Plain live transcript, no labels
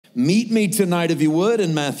Meet me tonight, if you would,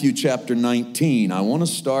 in Matthew chapter 19. I want to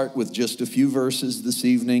start with just a few verses this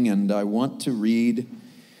evening, and I want to read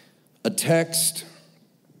a text.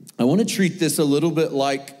 I want to treat this a little bit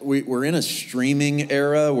like we're in a streaming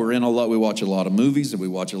era. We watch a lot of movies and we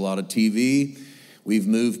watch a lot of TV. We've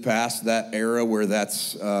moved past that era where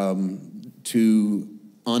that's too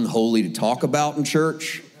unholy to talk about in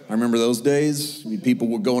church. I remember those days. People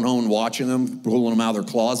were going home and watching them, pulling them out of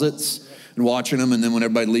their closets and watching them, and then when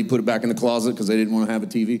everybody leave, put it back in the closet because they didn't want to have a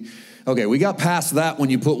TV. Okay, we got past that when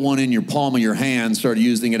you put one in your palm of your hand, started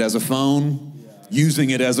using it as a phone. Using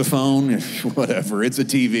it as a phone, whatever, it's a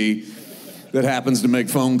TV that happens to make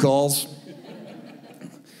phone calls.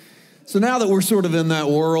 So now that we're sort of in that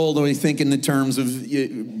world, we think in the terms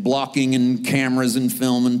of blocking and cameras and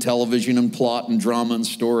film and television and plot and drama and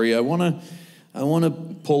story, I want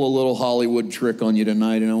to pull a little Hollywood trick on you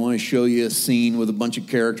tonight, and I want to show you a scene with a bunch of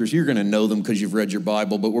characters. You're going to know them because you've read your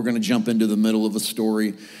Bible, but we're going to jump into the middle of a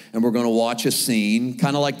story, and we're going to watch a scene,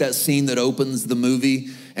 kind of like that scene that opens the movie,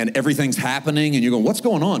 and everything's happening, and you're going, what's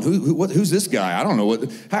going on? Who's this guy? I don't know.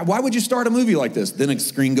 Why would you start a movie like this? Then a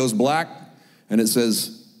screen goes black, and it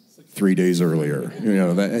says 3 days earlier.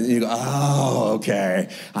 And you go, oh, okay.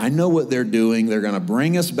 I know what they're doing. They're going to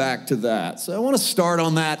bring us back to that. So I want to start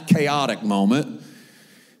on that chaotic moment,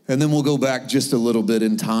 and then we'll go back just a little bit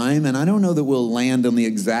in time. And I don't know that we'll land on the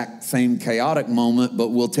exact same chaotic moment, but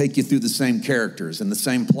we'll take you through the same characters and the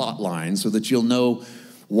same plot line so that you'll know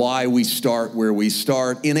why we start where we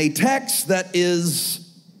start in a text that it's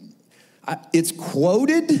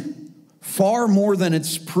quoted far more than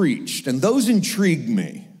it's preached. And those intrigue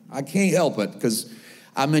me. I can't help it because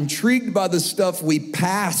I'm intrigued by the stuff we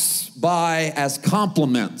pass by as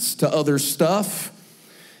compliments to other stuff.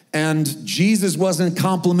 And Jesus wasn't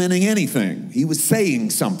complimenting anything. He was saying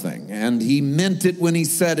something, and he meant it when he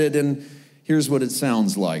said it. And here's what it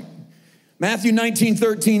sounds like. Matthew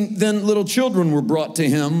 19:13, then little children were brought to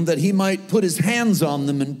him that he might put his hands on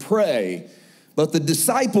them and pray. But the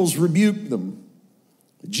disciples rebuked them.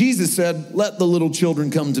 Jesus said, let the little children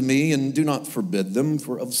come to me and do not forbid them,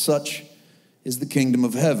 for of such is the kingdom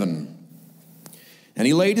of heaven. And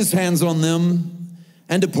he laid his hands on them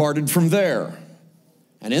and departed from there.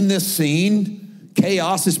 And in this scene,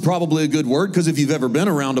 chaos is probably a good word, because if you've ever been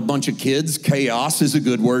around a bunch of kids, chaos is a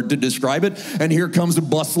good word to describe it. And here comes a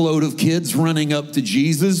busload of kids running up to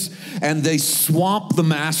Jesus, and they swamp the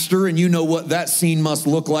master, and you know what that scene must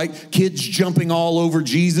look like. Kids jumping all over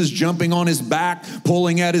Jesus, jumping on his back,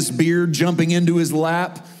 pulling at his beard, jumping into his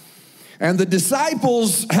lap. And the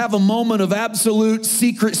disciples have a moment of absolute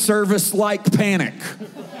Secret Service-like panic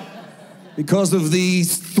because of the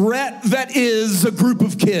threat that is a group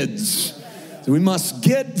of kids. So we must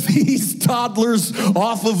get these toddlers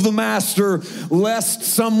off of the master, lest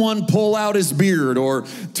someone pull out his beard or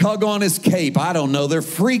tug on his cape. I don't know. They're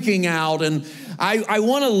freaking out. And I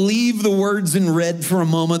want to leave the words in red for a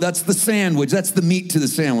moment. That's the sandwich. That's the meat to the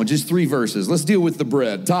sandwich. It's 3 verses. Let's deal with the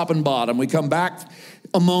bread, top and bottom. We come back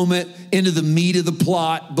a moment into the meat of the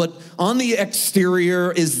plot. But on the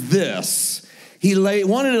exterior is this. He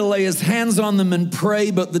wanted to lay his hands on them and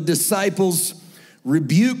pray, but the disciples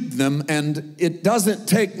rebuked them, and it doesn't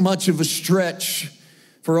take much of a stretch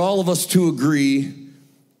for all of us to agree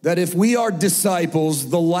that if we are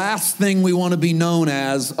disciples, the last thing we want to be known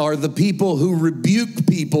as are the people who rebuke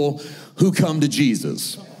people who come to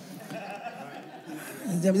Jesus.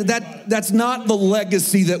 That's not the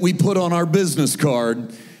legacy that we put on our business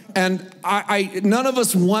card. And none of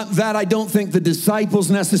us want that. I don't think the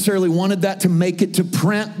disciples necessarily wanted that to make it to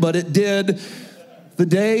print, but it did. The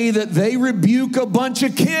day that they rebuke a bunch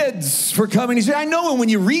of kids for coming. You say, I know, and when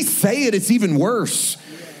you re-say it, it's even worse.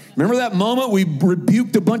 Remember that moment we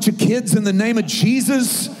rebuked a bunch of kids in the name of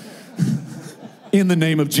Jesus? In the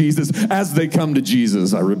name of Jesus. As they come to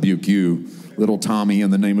Jesus, I rebuke you, little Tommy, in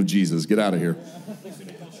the name of Jesus. Get out of here.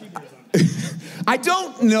 I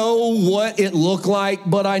don't know what it looked like,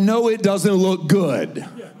 but I know it doesn't look good.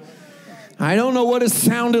 I don't know what it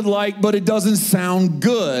sounded like, but it doesn't sound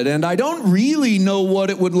good. And I don't really know what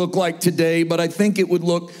it would look like today, but I think it would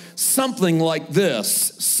look something like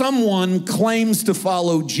this. Someone claims to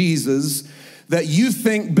follow Jesus that you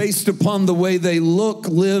think based upon the way they look,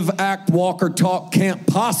 live, act, walk, or talk can't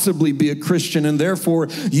possibly be a Christian, and therefore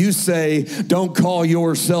you say, don't call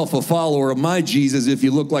yourself a follower of my Jesus if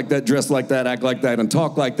you look like that, dress like that, act like that, and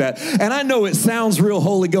talk like that. And I know it sounds real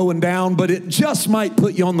holy going down, but it just might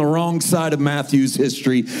put you on the wrong side of Matthew's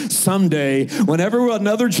history someday. Whenever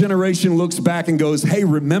another generation looks back and goes, hey,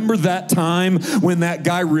 remember that time when that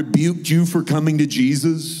guy rebuked you for coming to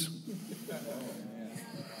Jesus?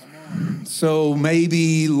 So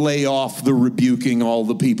maybe lay off the rebuking all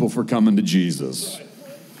the people for coming to Jesus.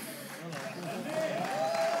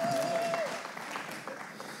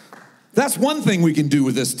 That's one thing we can do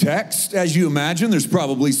with this text. As you imagine, there's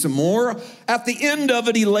probably some more. At the end of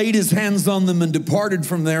it, he laid his hands on them and departed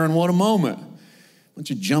from there, and what a moment. Bunch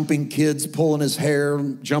of jumping kids pulling his hair,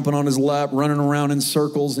 jumping on his lap, running around in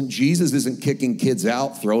circles, and Jesus isn't kicking kids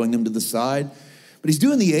out, throwing them to the side, but he's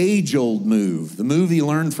doing the age-old move, the move he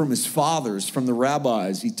learned from his fathers, from the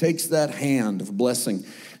rabbis. He takes that hand of blessing,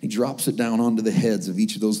 he drops it down onto the heads of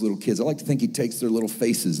each of those little kids. I like to think he takes their little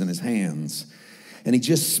faces in his hands, and he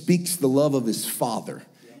just speaks the love of his Father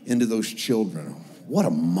into those children. What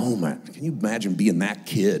a moment. Can you imagine being that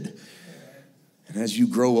kid? And as you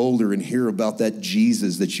grow older and hear about that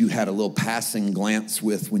Jesus that you had a little passing glance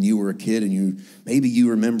with when you were a kid, and maybe you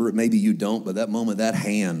remember it, maybe you don't, but that moment, that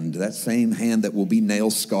hand, that same hand that will be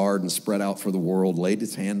nail scarred and spread out for the world, laid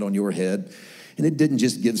its hand on your head. And it didn't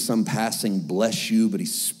just give some passing bless you, but he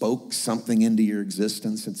spoke something into your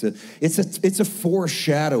existence. It's a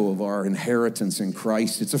foreshadow of our inheritance in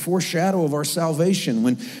Christ. It's a foreshadow of our salvation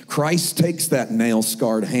when Christ takes that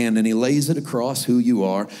nail-scarred hand and he lays it across who you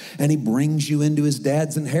are, and he brings you into his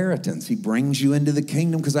dad's inheritance. He brings you into the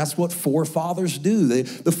kingdom, because that's what forefathers do.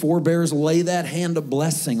 The forebears lay that hand of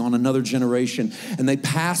blessing on another generation, and they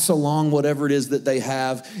pass along whatever it is that they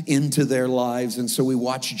have into their lives. And so we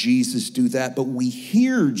watch Jesus do that. But we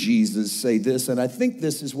hear Jesus say this, and I think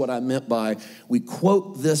this is what I meant by we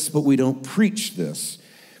quote this, but we don't preach this.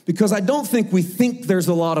 Because I don't think we think there's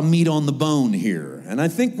a lot of meat on the bone here, and I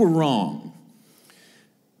think we're wrong.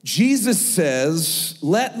 Jesus says,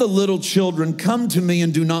 "Let the little children come to me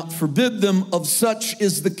and do not forbid them, of such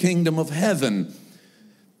is the kingdom of heaven."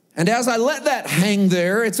 And as I let that hang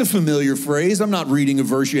there, it's a familiar phrase. I'm not reading a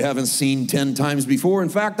verse you haven't seen 10 times before. In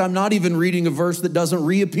fact, I'm not even reading a verse that doesn't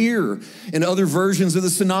reappear in other versions of the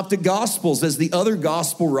Synoptic Gospels, as the other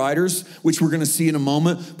gospel writers, which we're going to see in a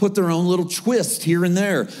moment, put their own little twist here and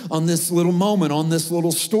there on this little moment, on this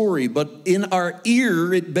little story. But in our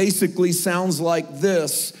ear, it basically sounds like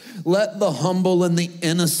this: "Let the humble and the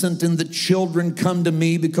innocent and the children come to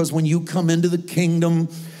me," because when you come into the kingdom,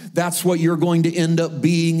 that's what you're going to end up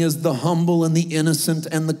being, is the humble and the innocent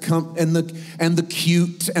and the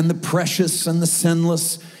cute and the precious and the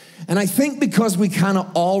sinless. And I think because we kind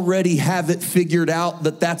of already have it figured out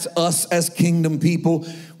that that's us as kingdom people,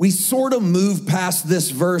 we sort of move past this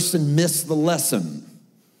verse and miss the lesson.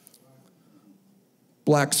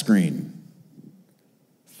 Black screen.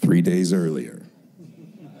 3 days earlier.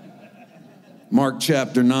 Mark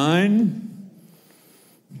chapter 9.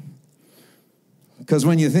 Because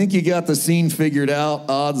when you think you got the scene figured out,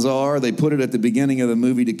 odds are they put it at the beginning of the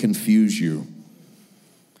movie to confuse you.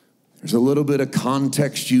 There's a little bit of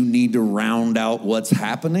context you need to round out what's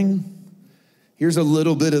happening. Here's a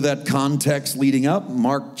little bit of that context leading up.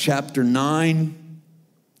 Mark chapter 9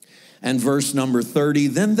 and verse number 30.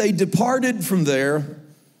 "Then they departed from there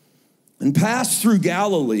and passed through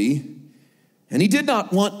Galilee, and he did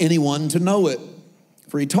not want anyone to know it.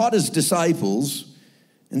 For he taught his disciples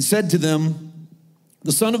and said to them,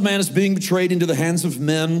 'The Son of Man is being betrayed into the hands of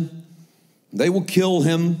men. They will kill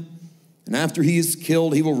him, and after he is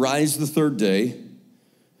killed, he will rise the third day.'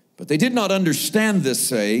 But they did not understand this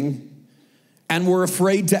saying and were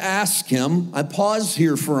afraid to ask him." I pause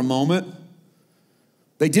here for a moment.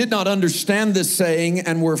 They did not understand this saying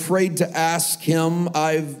and were afraid to ask him.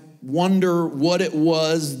 I wonder what it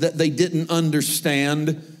was that they didn't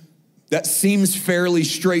understand. That seems fairly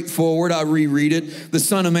straightforward. I reread it. The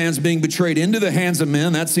Son of Man's being betrayed into the hands of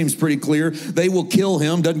men. That seems pretty clear. They will kill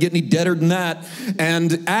him. Doesn't get any deader than that.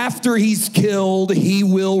 And after he's killed, he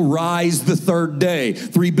will rise the third day.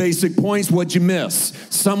 3 basic points. What'd you miss?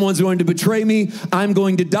 Someone's going to betray me. I'm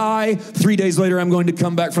going to die. 3 days later, I'm going to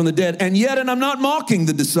come back from the dead. And yet, and I'm not mocking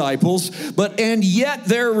the disciples, and yet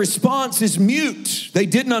their response is mute. They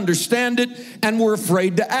didn't understand it and were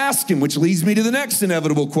afraid to ask him, which leads me to the next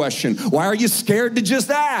inevitable question. Why are you scared to just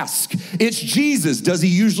ask? It's Jesus. Does he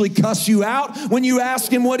usually cuss you out when you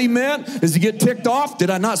ask him what he meant? Does he get ticked off? Did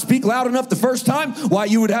I not speak loud enough the first time? Why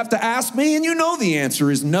you would have to ask me? And you know the answer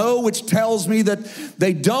is no, which tells me that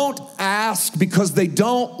they don't ask because they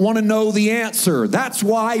don't want to know the answer. That's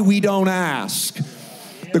why we don't ask.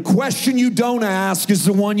 The question you don't ask is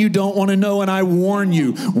the one you don't want to know, and I warn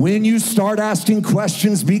you, when you start asking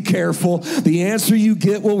questions, be careful. The answer you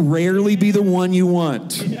get will rarely be the one you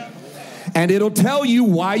want. And it'll tell you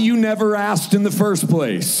why you never asked in the first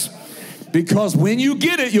place. Because when you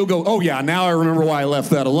get it, you'll go, oh yeah, now I remember why I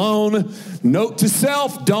left that alone. Note to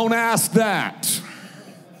self, don't ask that.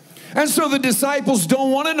 And so the disciples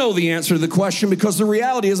don't want to know the answer to the question, because the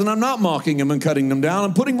reality is, and I'm not mocking them and cutting them down,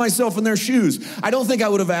 I'm putting myself in their shoes. I don't think I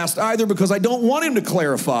would have asked either, because I don't want him to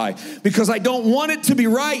clarify, because I don't want it to be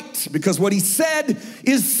right, because what he said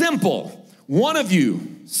is simple. One of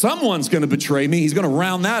you, someone's going to betray me. He's going to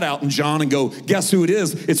round that out in John and go, guess who it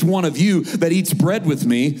is? It's one of you that eats bread with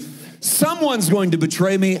me. Someone's going to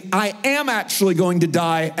betray me. I am actually going to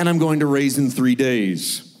die, and I'm going to raise in 3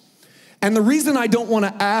 days. And the reason I don't want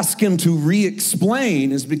to ask him to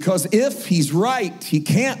re-explain is because if he's right, he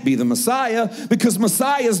can't be the Messiah, because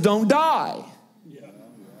Messiahs don't die.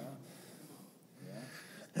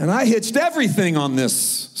 And I hitched everything on this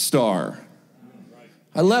star.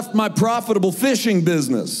 I left my profitable fishing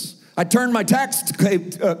business. I turned my tax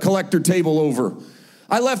collector table over.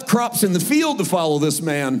 I left crops in the field to follow this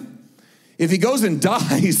man. If he goes and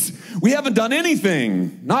dies, we haven't done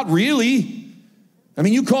anything. Not really. I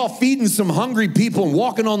mean, you call feeding some hungry people and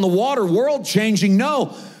walking on the water world changing?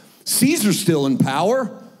 No. Caesar's still in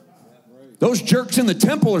power. Those jerks in the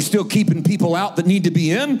temple are still keeping people out that need to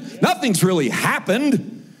be in. Nothing's really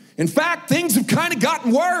happened. In fact, things have kind of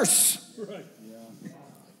gotten worse.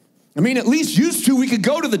 I mean, at least used to, we could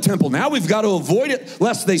go to the temple. Now we've got to avoid it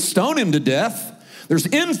lest they stone him to death. There's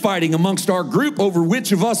infighting amongst our group over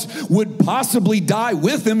which of us would possibly die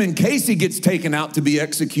with him in case he gets taken out to be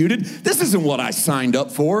executed. This isn't what I signed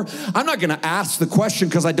up for. I'm not going to ask the question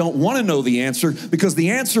because I don't want to know the answer, because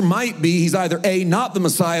the answer might be he's either A, not the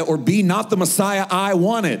Messiah, or B, not the Messiah I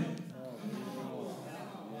wanted.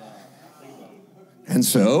 And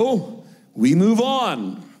so we move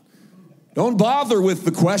on. Don't bother with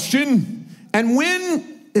the question. And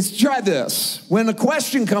let's try this. When a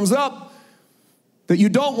question comes up that you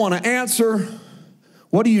don't want to answer,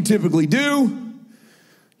 what do you typically do?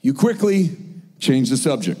 You quickly change the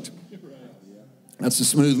subject. That's a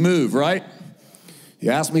smooth move, right?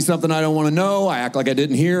 You ask me something I don't want to know, I act like I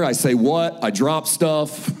didn't hear, I say what, I drop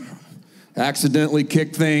stuff, accidentally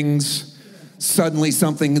kick things. Suddenly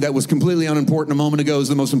something that was completely unimportant a moment ago is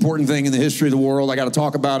the most important thing in the history of the world. I got to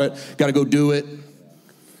talk about it, got to go do it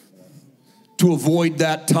to avoid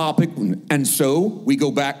that topic. And so we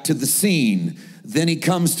go back to the scene. Then he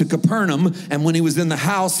comes to Capernaum, and when he was in the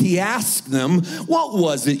house, he asked them, what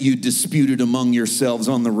was it you disputed among yourselves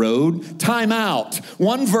on the road? Time out.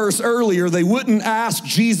 One verse earlier, they wouldn't ask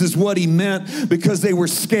Jesus what he meant because they were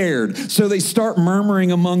scared. So they start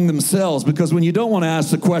murmuring among themselves, because when you don't want to ask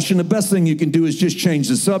the question, the best thing you can do is just change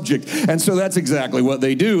the subject. And so that's exactly what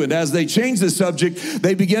they do. And as they change the subject,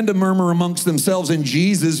 they begin to murmur amongst themselves. And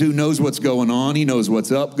Jesus, who knows what's going on, he knows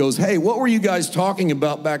what's up, goes, hey, what were you guys talking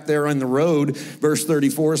about back there on the road? Verse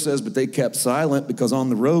 34 says, but they kept silent because on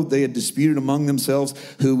the road they had disputed among themselves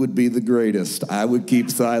who would be the greatest. I would keep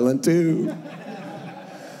silent too.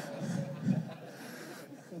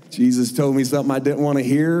 Jesus told me something I didn't want to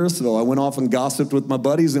hear, so I went off and gossiped with my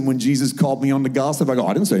buddies, and when Jesus called me on to gossip, I go,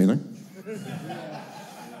 I didn't say anything.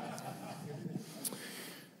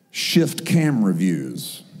 Shift camera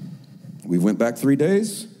views. We went back 3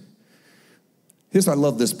 days. I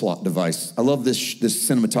love this plot device. I love this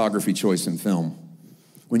cinematography choice in film.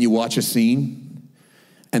 When you watch a scene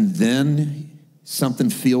and then something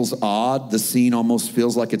feels odd, the scene almost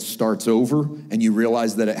feels like it starts over, and you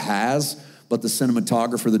realize that it has, but the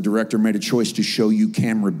cinematographer, the director, made a choice to show you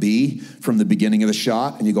camera B from the beginning of the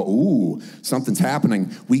shot, and you go, ooh, something's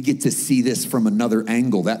happening. We get to see this from another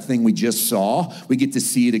angle. That thing we just saw, we get to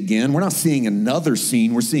see it again. We're not seeing another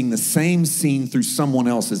scene. We're seeing the same scene through someone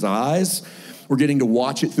else's eyes. We're getting to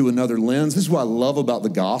watch it through another lens. This is what I love about the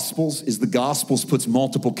Gospels, is the Gospels puts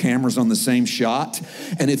multiple cameras on the same shot.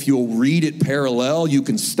 And if you'll read it parallel, you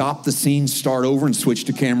can stop the scene, start over, and switch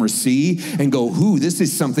to camera C and go, ooh, this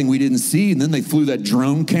is something we didn't see. And then they flew that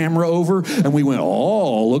drone camera over, and we went,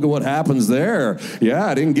 oh, look at what happens there. Yeah,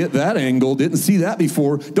 I didn't get that angle, didn't see that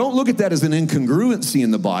before. Don't look at that as an incongruency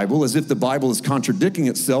in the Bible, as if the Bible is contradicting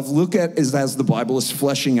itself. Look at it as the Bible is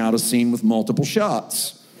fleshing out a scene with multiple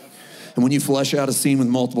shots. And when you flesh out a scene with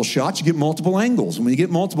multiple shots, you get multiple angles. And when you get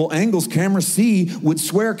multiple angles, camera C would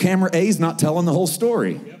swear camera A is not telling the whole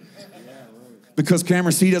story. Because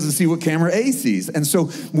camera C doesn't see what camera A sees. And so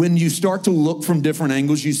when you start to look from different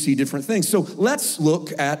angles, you see different things. So let's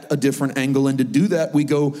look at a different angle. And to do that, we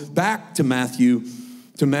go back to Matthew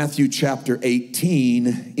chapter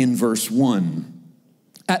 18 in verse 1.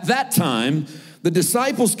 At that time, the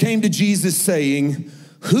disciples came to Jesus saying,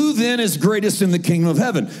 who then is greatest in the kingdom of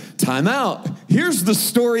heaven? Time out. Here's the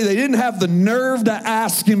story they didn't have the nerve to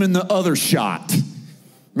ask him in the other shot.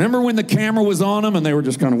 Remember when the camera was on them and they were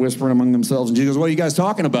just kind of whispering among themselves, and Jesus goes, what are you guys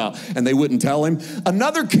talking about? And they wouldn't tell him.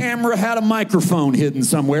 Another camera had a microphone hidden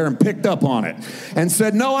somewhere and picked up on it and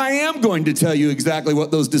said, no, I am going to tell you exactly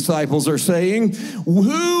what those disciples are saying.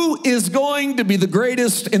 Who is going to be the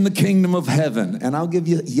greatest in the kingdom of heaven? And I'll give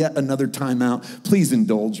you yet another timeout. Please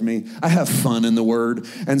indulge me. I have fun in the word.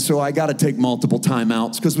 And so I got to take multiple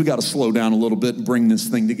timeouts because we got to slow down a little bit and bring this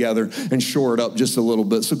thing together and shore it up just a little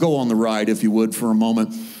bit. So go on the ride, if you would, for a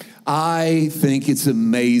moment. I think it's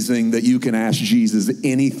amazing that you can ask Jesus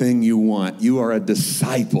anything you want. You are a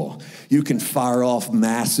disciple. You can fire off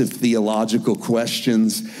massive theological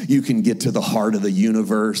questions. You can get to the heart of the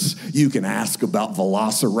universe. You can ask about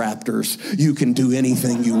velociraptors. You can do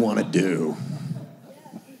anything you want to do.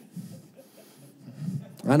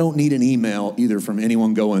 I don't need an email either from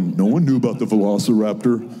anyone going, no one knew about the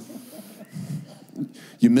velociraptor.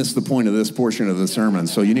 You missed the point of this portion of the sermon,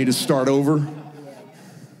 so you need to start over.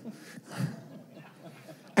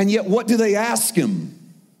 And yet, what do they ask him?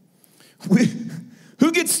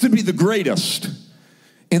 Who gets to be the greatest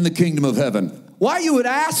in the kingdom of heaven? Why you would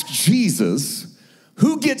ask Jesus,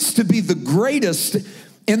 who gets to be the greatest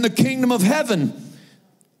in the kingdom of heaven?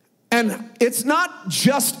 And it's not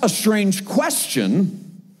just a strange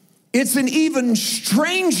question, it's an even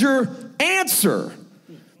stranger answer.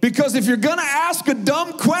 Because if you're gonna ask a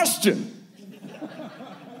dumb question,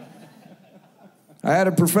 I had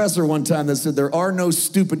a professor one time that said there are no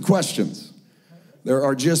stupid questions. There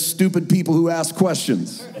are just stupid people who ask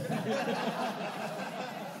questions.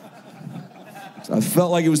 So I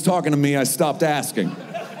felt like he was talking to me. I stopped asking.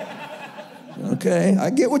 Okay,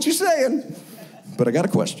 I get what you're saying, but I got a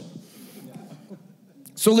question.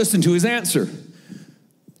 So listen to his answer.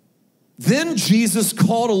 Then Jesus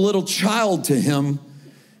called a little child to him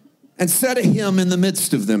and set a him in the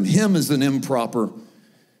midst of them. Him is an improper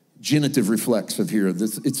genitive reflexive here. It's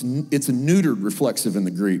a neutered reflexive in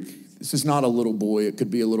the Greek. This is not a little boy. It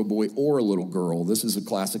could be a little boy or a little girl. This is a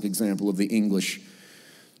classic example of the English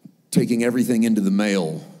taking everything into the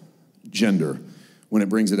male gender when it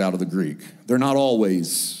brings it out of the Greek. They're not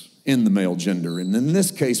always in the male gender. And in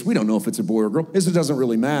this case, we don't know if it's a boy or girl. It doesn't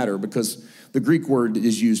really matter because the Greek word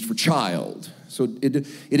is used for child. So it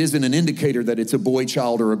isn't an indicator that it's a boy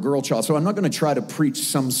child or a girl child. So I'm not going to try to preach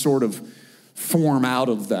some sort of form out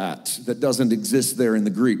of that doesn't exist there in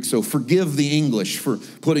the Greek. So forgive the English for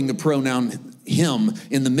putting the pronoun him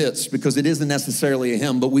in the midst, because it isn't necessarily a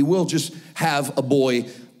him, but we will just have a boy.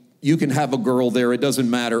 You can have a girl there. It doesn't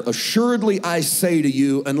matter. Assuredly, I say to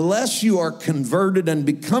you, unless you are converted and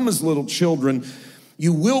become as little children,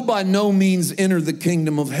 you will by no means enter the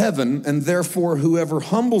kingdom of heaven. And therefore, whoever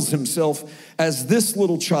humbles himself as this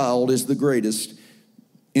little child is the greatest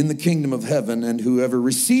in the kingdom of heaven, and whoever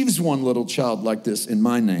receives one little child like this in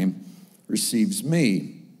my name receives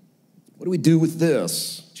me. What do we do with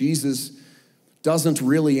this? Jesus doesn't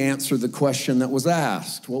really answer the question that was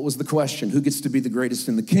asked. What was the question? Who gets to be the greatest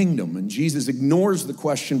in the kingdom? And Jesus ignores the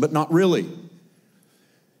question, but not really.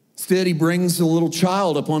 Instead, he brings a little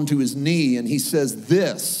child up onto his knee and he says,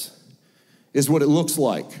 this is what it looks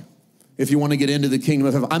like if you want to get into the kingdom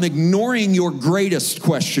of heaven. I'm ignoring your greatest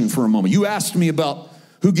question for a moment. You asked me about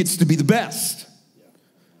who gets to be the best.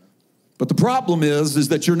 But the problem is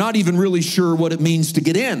that you're not even really sure what it means to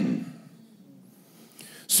get in.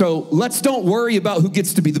 So let's don't worry about who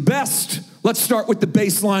gets to be the best. Let's start with the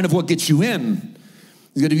baseline of what gets you in.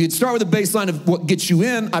 If you'd start with the baseline of what gets you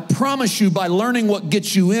in, I promise you by learning what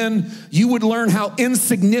gets you in, you would learn how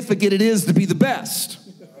insignificant it is to be the best.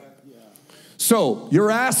 So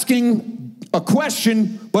you're asking a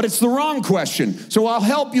question, but it's the wrong question. So I'll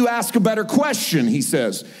help you ask a better question, he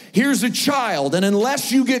says. Here's a child, and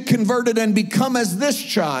unless you get converted and become as this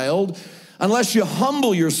child, unless you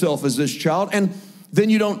humble yourself as this child, and then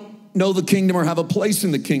you don't know the kingdom or have a place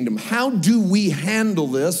in the kingdom. How do we handle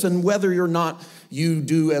this? And whether or not you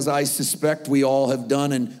do, as I suspect we all have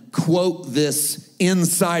done, and quote this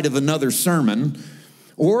inside of another sermon,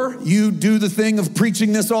 or you do the thing of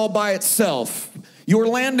preaching this all by itself. Your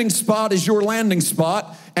landing spot is your landing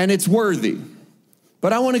spot, and it's worthy.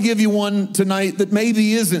 But I want to give you one tonight that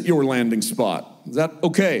maybe isn't your landing spot. Is that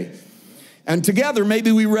okay? And together,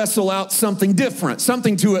 maybe we wrestle out something different,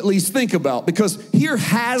 something to at least think about, because here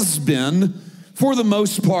has been, for the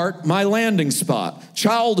most part, my landing spot.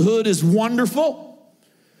 Childhood is wonderful.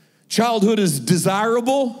 Childhood is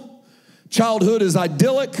desirable. Childhood is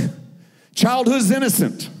idyllic. Childhood is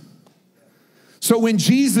innocent. So when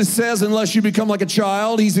Jesus says, unless you become like a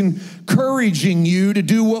child, he's encouraging you to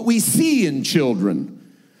do what we see in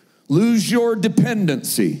children. Lose your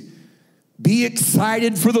dependency. Be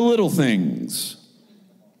excited for the little things.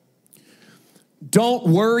 Don't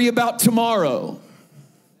worry about tomorrow.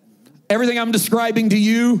 Everything I'm describing to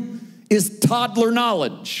you is toddler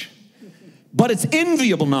knowledge, but it's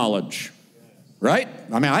enviable knowledge, right?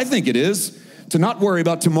 I mean, I think it is. To not worry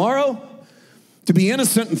about tomorrow, to be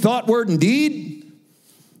innocent in thought, word, and deed,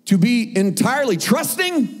 to be entirely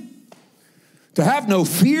trusting, to have no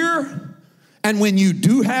fear. And when you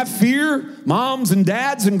do have fear, moms and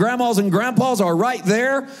dads and grandmas and grandpas are right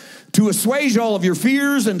there to assuage all of your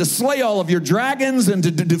fears and to slay all of your dragons and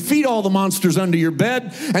to defeat all the monsters under your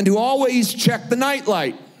bed and to always check the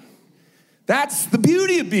nightlight. That's the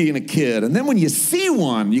beauty of being a kid. And then when you see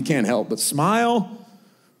one, you can't help but smile.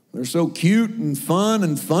 They're so cute and fun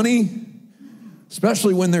and funny,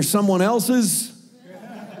 especially when they're someone else's.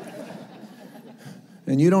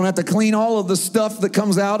 And you don't have to clean all of the stuff that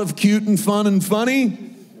comes out of cute and fun and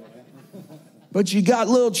funny. But you got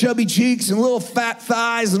little chubby cheeks and little fat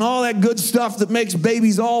thighs and all that good stuff that makes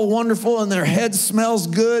babies all wonderful and their head smells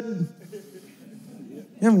good. You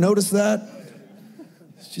ever notice that?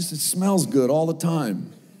 It smells good all the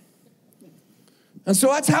time. And so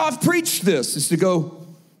that's how I've preached this, is to go,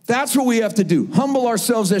 that's what we have to do. Humble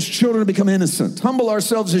ourselves as children and become innocent. Humble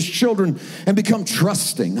ourselves as children and become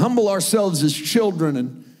trusting. Humble ourselves as children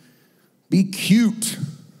and be cute.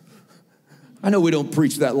 I know we don't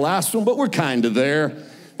preach that last one, but we're kind of there.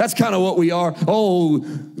 That's kind of what we are. Oh,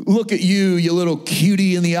 look at you, you little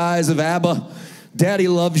cutie in the eyes of Abba. Daddy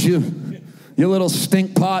loves you, you little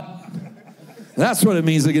stink pot. That's what it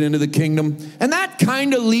means to get into the kingdom. And that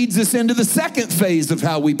kind of leads us into the second phase of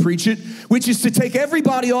how we preach it, which is to take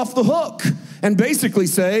everybody off the hook and basically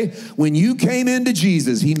say, when you came into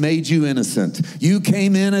Jesus, he made you innocent. You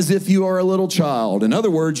came in as if you are a little child. In other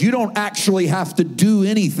words, you don't actually have to do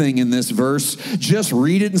anything in this verse. Just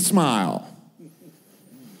read it and smile.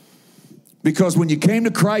 Because when you came to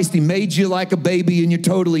Christ, he made you like a baby and you're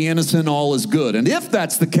totally innocent, all is good. And if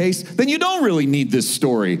that's the case, then you don't really need this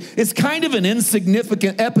story. It's kind of an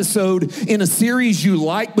insignificant episode in a series you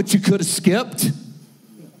like, but you could have skipped.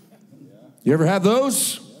 You ever have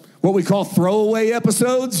those? What we call throwaway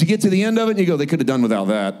episodes. You get to the end of it and you go, they could have done without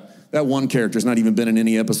that. That one character's not even been in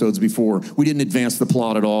any episodes before. We didn't advance the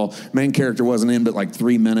plot at all. Main character wasn't in but like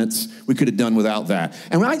 3 minutes. We could have done without that.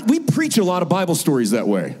 And we preach a lot of Bible stories that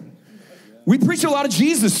way. We preach a lot of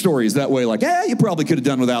Jesus stories that way, like, you probably could have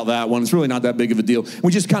done without that one. It's really not that big of a deal.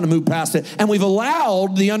 We just kind of move past it. And we've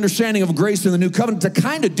allowed the understanding of grace in the new covenant to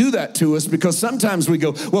kind of do that to us, because sometimes we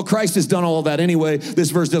go, well, Christ has done all of that anyway. This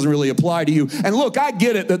verse doesn't really apply to you. And look, I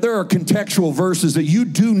get it that there are contextual verses that you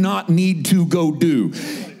do not need to go do.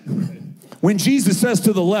 When Jesus says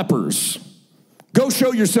to the lepers, go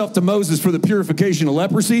show yourself to Moses for the purification of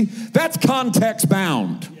leprosy, that's context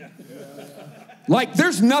bound. Like,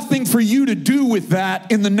 there's nothing for you to do with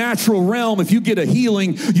that in the natural realm. If you get a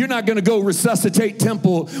healing, you're not going to go resuscitate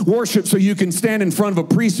temple worship so you can stand in front of a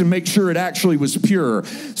priest and make sure it actually was pure.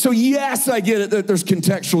 So yes, I get it that there's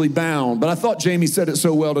contextually bound, but I thought Jamie said it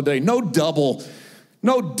so well today. No double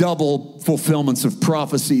fulfillments of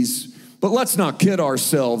prophecies. But let's not kid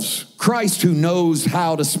ourselves. Christ, who knows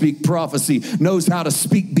how to speak prophecy, knows how to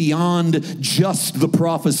speak beyond just the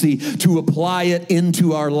prophecy to apply it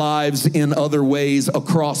into our lives in other ways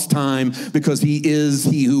across time, because he is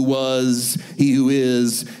he who was, he who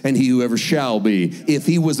is, and he who ever shall be. If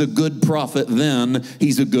he was a good prophet then,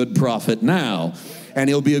 he's a good prophet now. And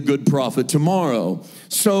he'll be a good prophet tomorrow.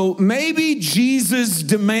 So maybe Jesus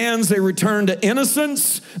demands a return to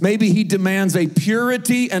innocence. Maybe he demands a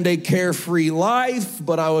purity and a carefree life.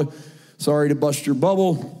 But sorry to bust your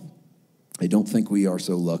bubble, I don't think we are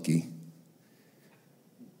so lucky.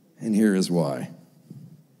 And here is why.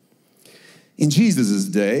 In Jesus'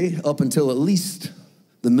 day, up until at least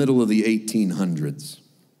the middle of the 1800s,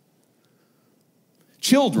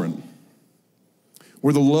 children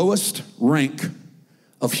were the lowest rank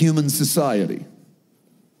of human society,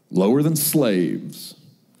 lower than slaves,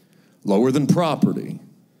 lower than property.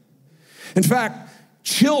 In fact,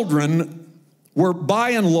 children were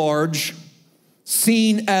by and large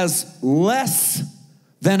seen as less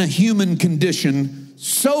than a human condition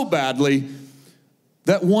so badly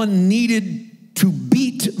that one needed to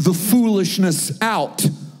beat the foolishness out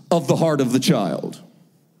of the heart of the child.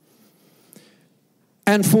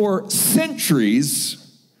 And for centuries,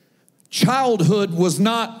 childhood was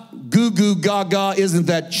not goo goo gaga, isn't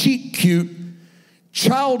that cheek cute.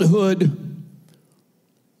 Childhood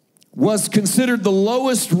was considered the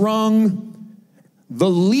lowest rung, the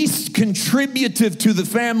least contributive to the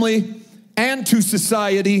family and to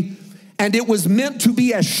society, and it was meant to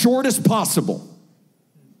be as short as possible.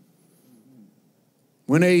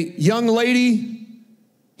 When a young lady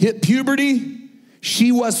hit puberty,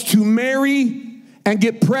 she was to marry and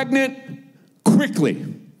get pregnant quickly.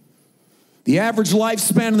 The average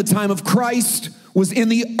lifespan in the time of Christ was in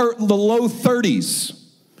the low 30s.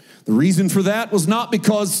 The reason for that was not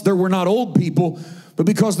because there were not old people, but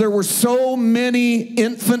because there were so many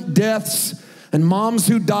infant deaths and moms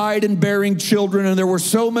who died in bearing children, and there were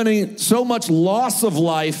so much loss of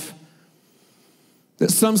life that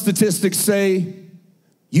some statistics say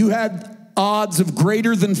you had odds of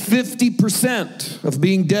greater than 50% of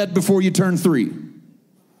being dead before you turn 3.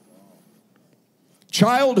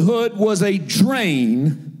 Childhood was a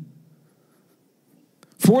drain,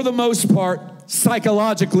 for the most part,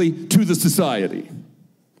 psychologically, to the society.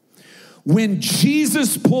 When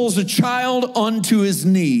Jesus pulls a child onto his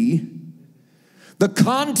knee, the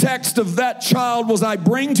context of that child was, I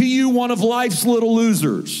bring to you one of life's little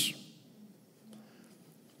losers.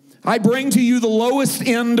 I bring to you the lowest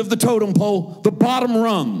end of the totem pole, the bottom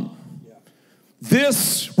rung.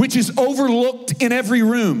 This which is overlooked in every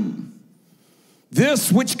room.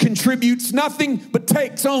 This which contributes nothing but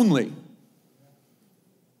takes only.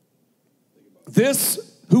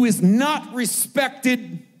 This who is not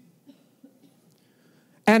respected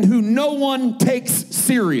and who no one takes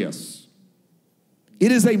serious.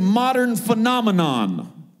 It is a modern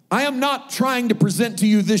phenomenon. I am not trying to present to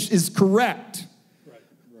you this is correct.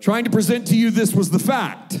 Trying to present to you this was the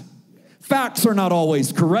fact. Facts are not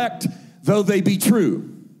always correct, though they be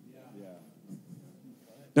true.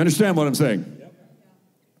 You understand what I'm saying?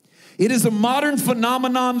 It is a modern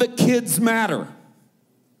phenomenon that kids matter.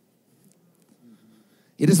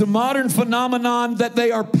 It is a modern phenomenon that they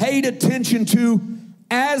are paid attention to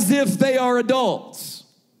as if they are adults.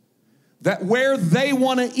 That where they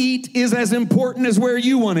want to eat is as important as where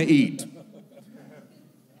you want to eat.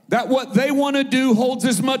 That what they want to do holds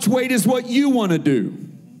as much weight as what you want to do.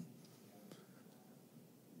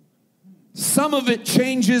 Some of it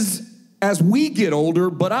changes as we get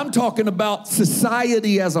older, but I'm talking about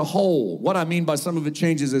society as a whole. What I mean by some of it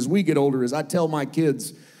changes as we get older is I tell my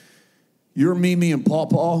kids, your Mimi and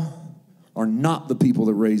Pawpaw are not the people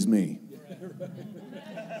that raised me.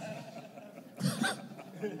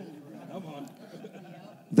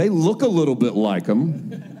 They look a little bit like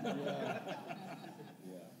them,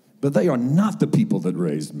 but they are not the people that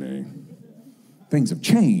raised me. Things have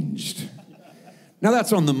changed. Now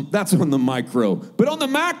that's on the micro, but on the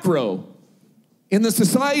macro, in the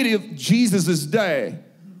society of Jesus' day,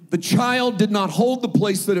 the child did not hold the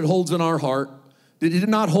place that it holds in our heart. It did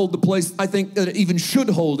not hold the place, I think, that it even should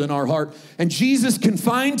hold in our heart. And Jesus,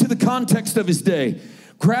 confined to the context of his day,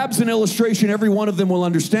 grabs an illustration every one of them will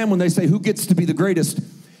understand when they say, who gets to be the greatest?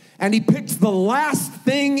 And he picks the last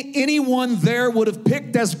thing anyone there would have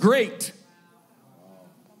picked as great.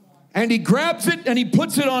 And he grabs it and he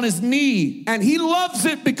puts it on his knee. And he loves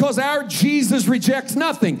it because our Jesus rejects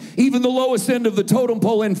nothing, even the lowest end of the totem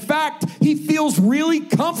pole. In fact, he feels really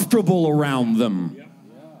comfortable around them.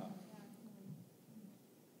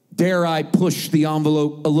 Dare I push the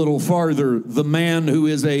envelope a little farther? The man who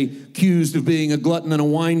is accused of being a glutton and a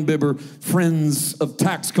winebibber, friends of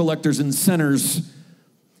tax collectors and sinners,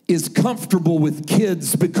 is comfortable with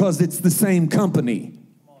kids because it's the same company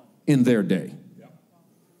in their day.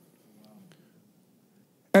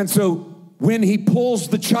 And so when he pulls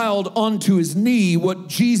the child onto his knee, what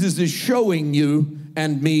Jesus is showing you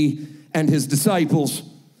and me and his disciples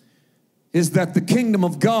is that the kingdom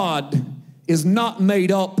of God is not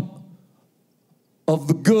made up of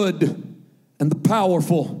the good and the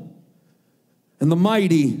powerful and the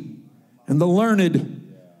mighty and the learned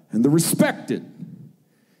and the respected.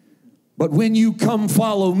 But when you come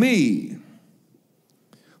follow me,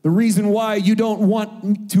 the reason why you don't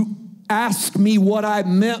want to ask me what I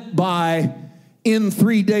meant by in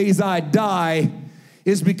 3 days I die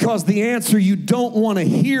is because the answer you don't want to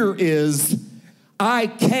hear is I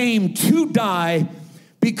came to die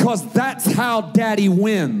because that's how Daddy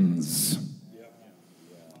wins.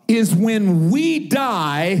 Is when we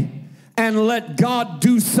die and let God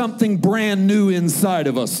do something brand new inside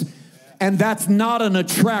of us. And that's not an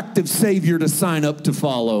attractive Savior to sign up to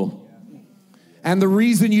follow. And the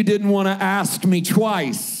reason you didn't want to ask me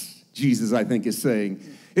twice, Jesus, I think, is saying,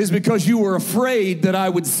 is because you were afraid that I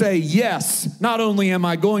would say, yes, not only am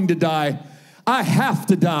I going to die, I have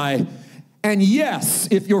to die. And yes,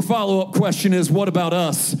 if your follow-up question is, what about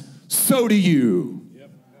us? So do you.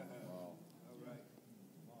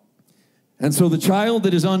 And so the child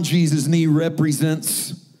that is on Jesus' knee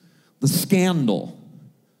represents the scandal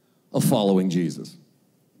of following Jesus.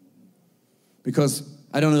 Because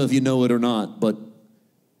I don't know if you know it or not, but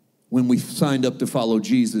when we signed up to follow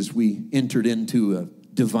Jesus, we entered into a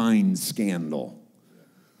divine scandal.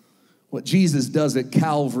 What Jesus does at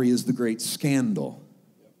Calvary is the great scandal.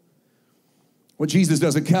 What Jesus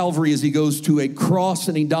does at Calvary is he goes to a cross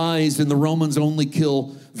and he dies, and the Romans only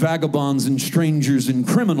kill vagabonds and strangers and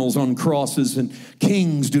criminals on crosses, and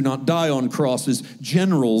kings do not die on crosses.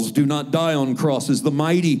 Generals do not die on crosses. The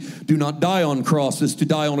mighty do not die on crosses. To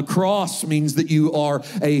die on a cross means that you are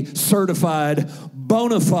a certified,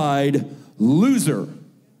 bona fide loser.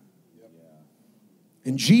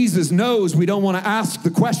 And Jesus knows we don't want to ask the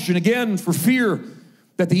question again for fear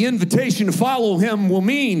that the invitation to follow him will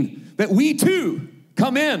mean that we too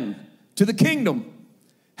come in to the kingdom,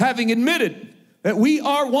 having admitted that we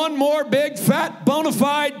are one more big, fat, bona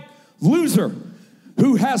fide loser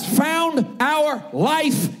who has found our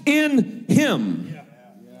life in him.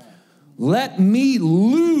 Let me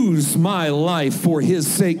lose my life for his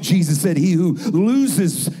sake. Jesus said, he who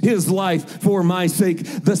loses his life for my sake,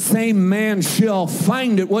 the same man shall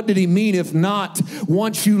find it. What did he mean? If not,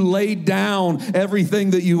 once you lay down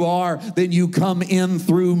everything that you are, then you come in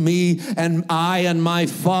through me, and I and my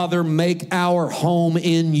Father make our home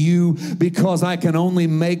in you, because I can only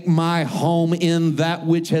make my home in that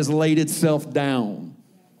which has laid itself down.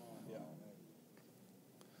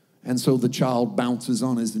 And so the child bounces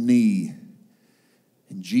on his knee.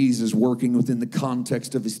 And Jesus, working within the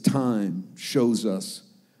context of his time, shows us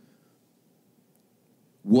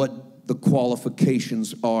what the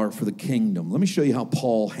qualifications are for the kingdom. Let me show you how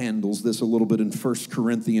Paul handles this a little bit in 1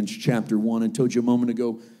 Corinthians chapter 1. I told you a moment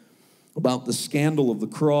ago about the scandal of the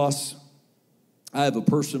cross. I have a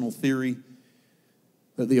personal theory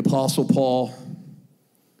that the Apostle Paul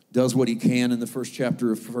does what he can in the first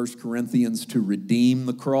chapter of 1 Corinthians to redeem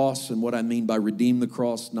the cross. And what I mean by redeem the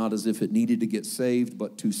cross, not as if it needed to get saved,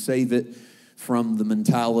 but to save it from the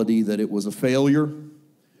mentality that it was a failure.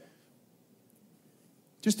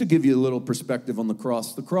 Just to give you a little perspective on the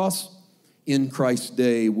cross in Christ's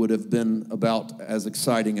day would have been about as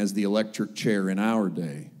exciting as the electric chair in our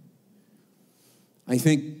day. I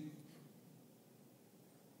think,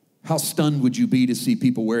 how stunned would you be to see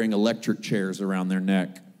people wearing electric chairs around their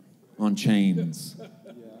neck on chains?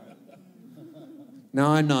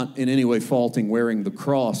 Now, I'm not in any way faulting wearing the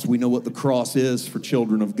cross. We know what the cross is for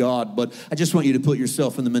children of God, but I just want you to put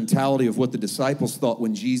yourself in the mentality of what the disciples thought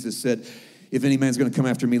when Jesus said, if any man's going to come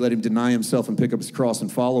after me, let him deny himself and pick up his cross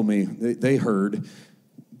and follow me. They heard,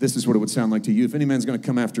 this is what it would sound like to you. If any man's going to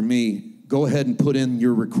come after me, go ahead and put in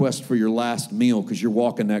your request for your last meal, because you're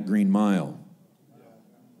walking that green mile.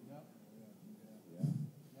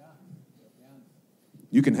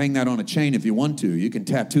 You can hang that on a chain if you want to. You can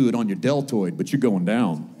tattoo it on your deltoid, but you're going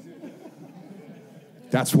down.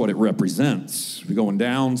 That's what it represents. You're going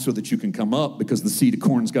down so that you can come up, because the seed of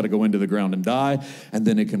corn's got to go into the ground and die, and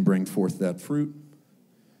then it can bring forth that fruit.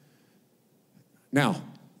 Now,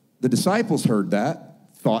 the disciples heard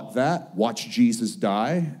that, thought that, watched Jesus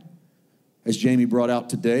die. As Jamie brought out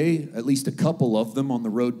today, at least a couple of them on the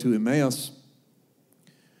road to Emmaus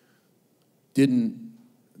didn't.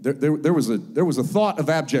 There was a thought of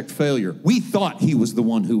abject failure. We thought he was the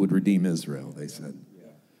one who would redeem Israel, they said.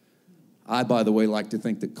 I, by the way, like to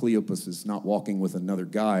think that Cleopas is not walking with another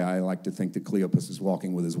guy. I like to think that Cleopas is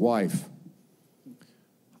walking with his wife.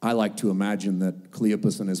 I like to imagine that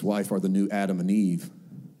Cleopas and his wife are the new Adam and Eve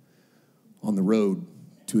on the road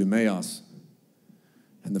to Emmaus.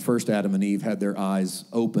 And the first Adam and Eve had their eyes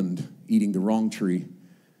opened eating the wrong tree.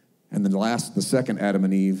 And the second Adam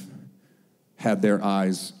and Eve had their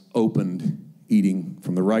eyes opened eating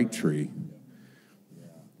from the right tree.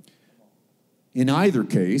 In either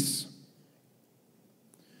case,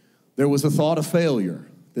 there was a thought of failure.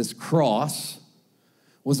 This cross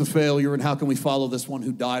was a failure, and how can we follow this one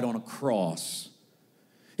who died on a cross?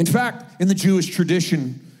 In fact, in the Jewish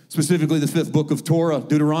tradition, specifically the 5th book of Torah,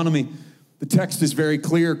 Deuteronomy, the text is very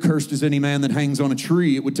clear: cursed is any man that hangs on a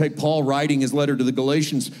tree. It would take Paul writing his letter to the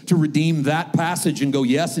Galatians to redeem that passage and go,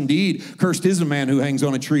 yes, indeed, cursed is a man who hangs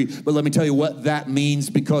on a tree. But let me tell you what that means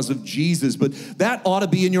because of Jesus. But that ought to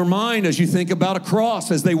be in your mind as you think about a cross.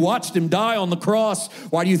 As they watched him die on the cross,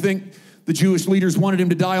 why do you think the Jewish leaders wanted him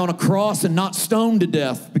to die on a cross and not stoned to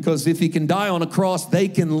death? Because if he can die on a cross, they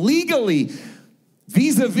can legally,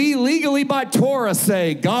 vis-a-vis legally by Torah,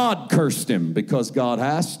 say God cursed him, because God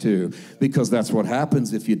has to, because that's what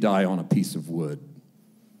happens if you die on a piece of wood.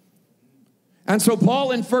 And so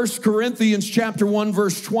Paul in 1 Corinthians chapter 1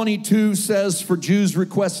 verse 22 says, for Jews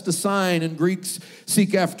request a sign and Greeks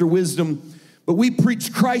seek after wisdom, but we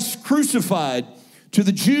preach Christ crucified. To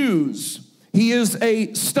the Jews he is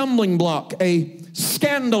a stumbling block, a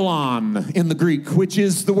scandalon in the Greek, which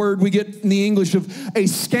is the word we get in the English of a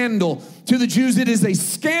scandal. To the Jews, it is a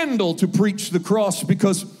scandal to preach the cross,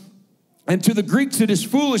 because And to the Greeks it is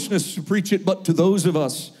foolishness to preach it, but to those of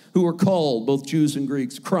us who are called, both Jews and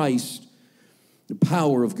Greeks, Christ, the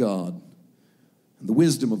power of God, and the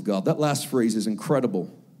wisdom of God. That last phrase is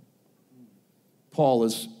incredible. Paul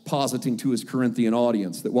is positing to his Corinthian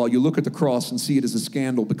audience that while you look at the cross and see it as a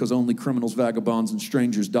scandal because only criminals, vagabonds, and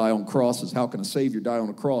strangers die on crosses, how can a Savior die on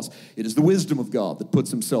a cross? It is the wisdom of God that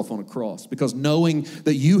puts himself on a cross. Because knowing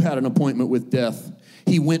that you had an appointment with death,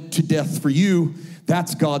 he went to death for you.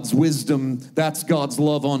 That's God's wisdom. That's God's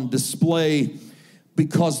love on display.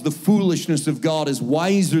 Because the foolishness of God is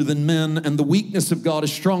wiser than men, and the weakness of God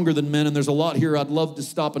is stronger than men. And there's a lot here I'd love to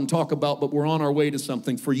stop and talk about, but we're on our way to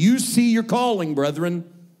something. For you see your calling, brethren,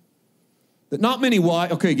 that not many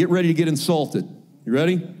wise. Okay, get ready to get insulted. You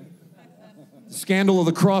ready? The scandal of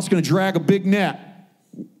the cross is going to drag a big net.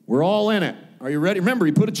 We're all in it. Are you ready? Remember,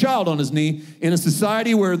 he put a child on his knee in a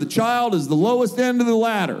society where the child is the lowest end of the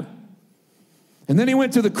ladder. And then he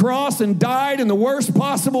went to the cross and died in the worst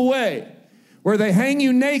possible way, where they hang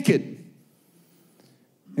you naked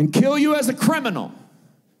and kill you as a criminal.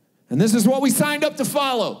 And this is what we signed up to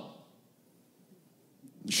follow.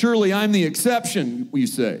 Surely I'm the exception, you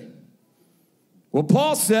say. Well,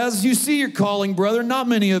 Paul says, you see your calling, brother. Not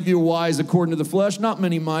many of you are wise according to the flesh, not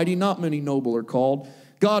many mighty, not many noble are called.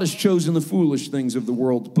 God has chosen the foolish things of the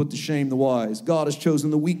world to put to shame the wise. God has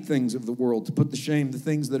chosen the weak things of the world to put to shame the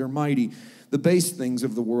things that are mighty. The base things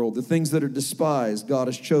of the world, the things that are despised, God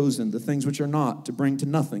has chosen. The things which are not, to bring to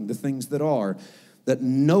nothing the things that are, that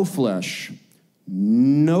no flesh,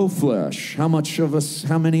 how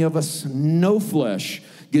many of us, no flesh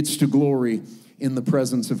gets to glory in the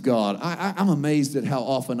presence of God. I'm amazed at how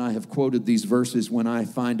often I have quoted these verses when I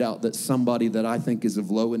find out that somebody that I think is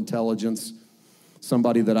of low intelligence,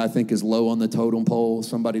 somebody that I think is low on the totem pole,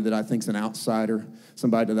 somebody that I think is an outsider,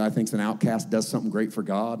 somebody that I think is an outcast does something great for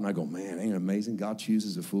God. And I go, man, ain't it amazing? God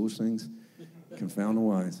chooses the foolish things, confound the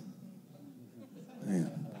wise.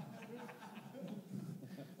 Man.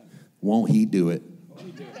 Won't he do it?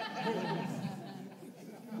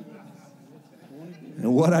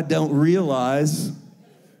 And what I don't realize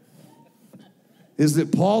is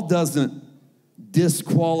that Paul doesn't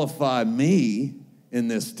disqualify me in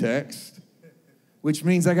this text, which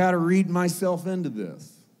means I got to read myself into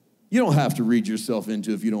this. You don't have to read yourself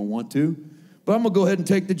into it if you don't want to, but I'm going to go ahead and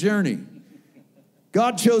take the journey.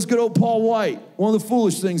 God chose good old Paul White, one of the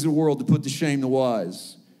foolish things of the world, to put to shame the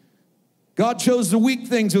wise. God chose the weak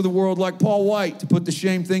things of the world, like Paul White, to put to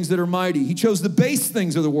shame things that are mighty. He chose the base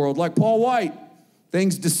things of the world, like Paul White,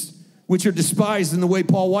 things which are despised in the way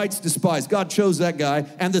Paul White's despised. God chose that guy.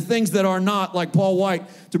 And the things that are not, like Paul White,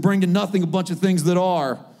 to bring to nothing a bunch of things that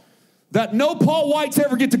are. That no Paul Whites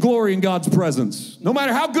ever get to glory in God's presence. No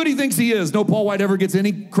matter how good he thinks he is, no Paul White ever gets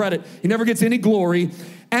any credit. He never gets any glory.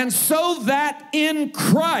 And so that in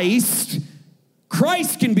Christ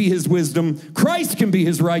can be his wisdom, Christ can be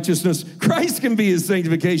his righteousness, Christ can be his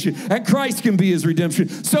sanctification, and Christ can be his redemption.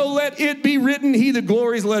 So let it be written, he that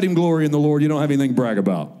glories, let him glory in the Lord. You don't have anything to brag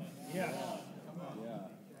about.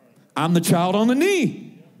 I'm the child on the knee.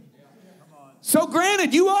 So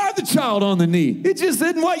granted, you are the child on the knee. It just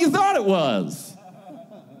isn't what you thought it was.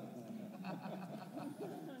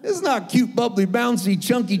 It's not cute, bubbly, bouncy,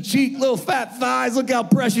 chunky cheek, little fat thighs. Look how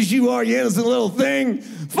precious you are, you innocent little thing.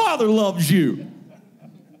 Father loves you.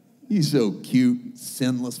 You're so cute,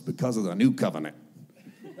 sinless because of the new covenant.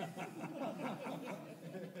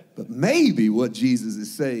 But maybe what Jesus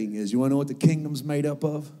is saying is, you want to know what the kingdom's made up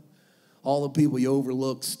of? All the people you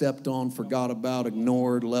overlooked, stepped on, forgot about,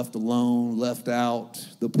 ignored, left alone, left out.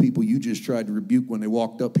 The people you just tried to rebuke when they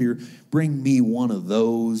walked up here. Bring me one of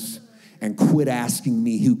those and quit asking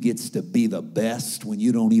me who gets to be the best when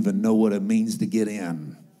you don't even know what it means to get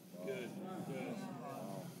in.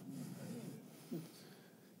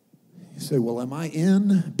 You say, well, am I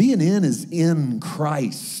in? Being in is in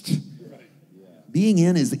Christ. Being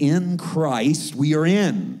in is in Christ. We are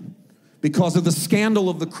in because of the scandal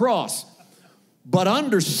of the cross. But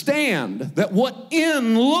understand that what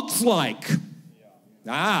in looks like.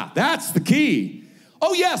 That's the key.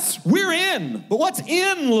 Oh, yes, we're in. But what's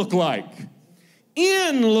in look like?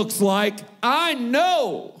 In looks like, I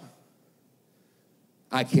know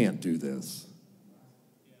I can't do this.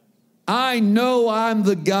 I know I'm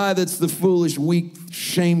the guy that's the foolish, weak,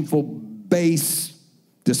 shameful, base,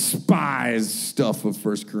 despised stuff of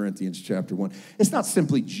 1 Corinthians chapter 1. It's not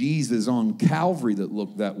simply Jesus on Calvary that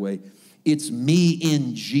looked that way. It's me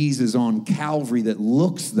in Jesus on Calvary that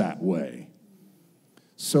looks that way,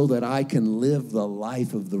 so that I can live the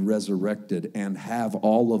life of the resurrected and have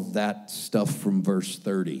all of that stuff from verse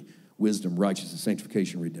 30, wisdom, righteousness,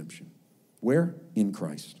 sanctification, redemption. Where? In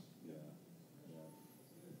Christ.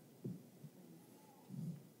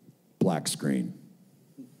 Black screen.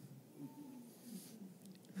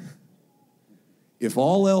 If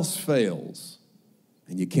all else fails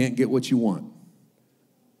and you can't get what you want,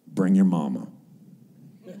 bring your mama.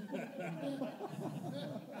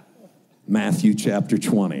 Matthew chapter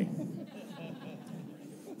 20.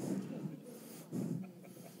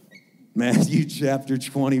 Matthew chapter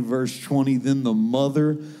 20, verse 20. Then the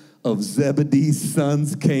mother of Zebedee's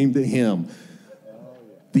sons came to him.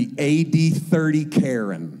 The AD 30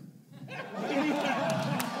 Karen.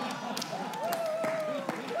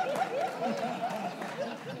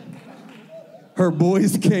 Her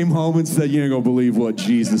boys came home and said, you ain't gonna believe what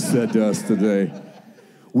Jesus said to us today.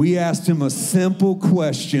 We asked him a simple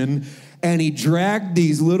question, and he dragged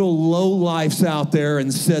these little lowlifes out there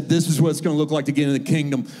and said, this is what it's gonna look like to get in the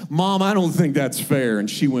kingdom. Mom, I don't think that's fair. And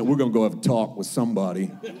she went, we're gonna go have a talk with somebody.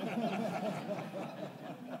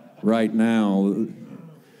 Right now,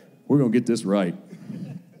 we're gonna get this right.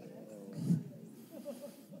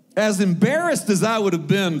 As embarrassed as I would have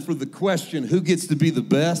been for the question, who gets to be the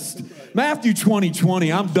best? Matthew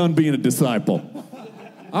 20:20, I'm done being a disciple.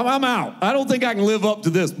 I'm out. I don't think I can live up to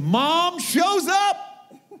this. Mom shows up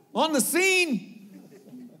on the scene.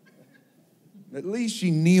 At least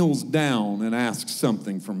she kneels down and asks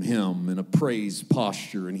something from him in a praise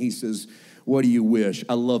posture. And he says, what do you wish?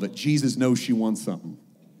 I love it. Jesus knows she wants something.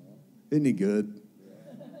 Isn't he good?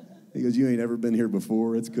 He goes, you ain't ever been here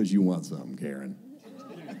before. It's because you want something, Karen.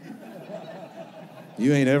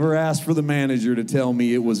 You ain't ever asked for the manager to tell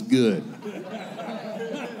me it was good.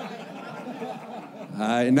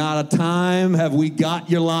 Not a time have we got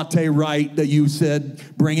your latte right that you said,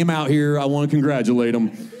 bring him out here. I want to congratulate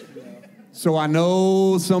him. So I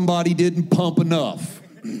know somebody didn't pump enough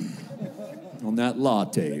on that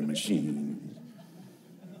latte machine.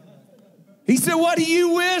 He said, what do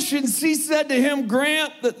you wish? And she said to him,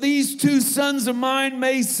 grant that these two sons of mine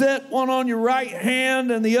may sit, one on your right hand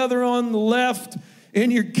and the other on the left, in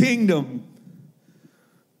your kingdom.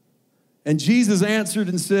 And Jesus answered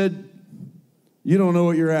and said, you don't know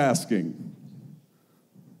what you're asking.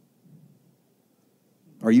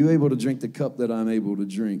 Are you able to drink the cup that I'm able to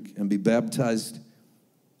drink and be baptized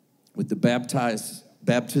with the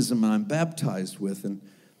baptism I'm baptized with? And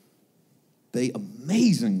they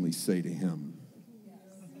amazingly say to him,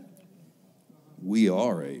 we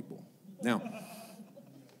are able. Now,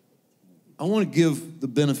 I want to give the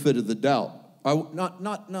benefit of the doubt.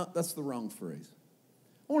 That's the wrong phrase.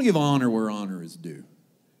 I want to give honor where honor is due.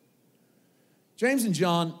 James and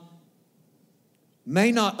John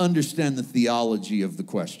may not understand the theology of the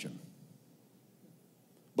question,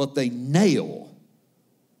 but they nail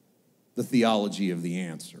the theology of the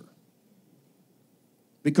answer.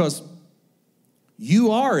 Because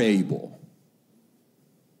you are able.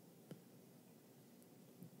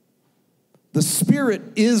 The spirit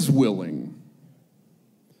is willing.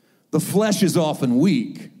 The flesh is often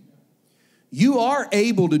weak. You are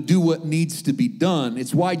able to do what needs to be done.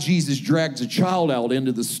 It's why Jesus drags a child out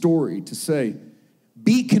into the story to say,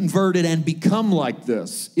 be converted and become like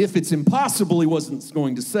this. If it's impossible, he wasn't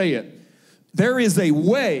going to say it. There is a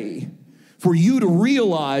way for you to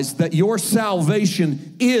realize that your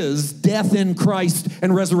salvation is death in Christ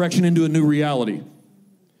and resurrection into a new reality.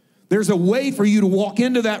 There's a way for you to walk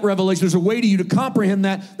into that revelation. There's a way to you to comprehend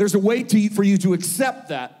that. There's a way for you to accept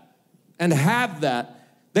that and have that.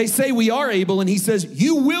 They say we are able, and he says,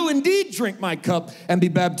 you will indeed drink my cup and be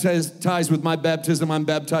baptized with my baptism I'm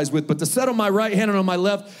baptized with. But to set on my right hand and on my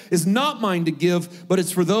left is not mine to give, but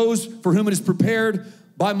it's for those for whom it is prepared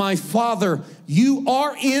by my Father. You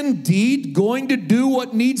are indeed going to do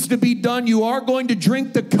what needs to be done. You are going to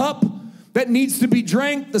drink the cup that needs to be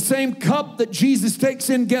drank, the same cup that Jesus takes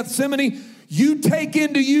in Gethsemane. You take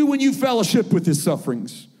into you when you fellowship with his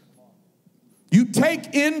sufferings. You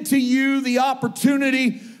take into you the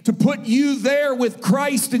opportunity to put you there with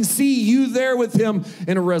Christ and see you there with him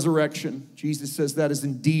in a resurrection. Jesus says that is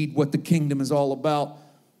indeed what the kingdom is all about.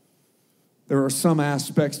 There are some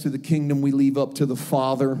aspects to the kingdom we leave up to the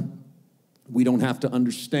Father. We don't have to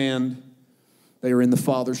understand. They are in the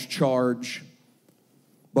Father's charge.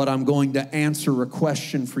 But I'm going to answer a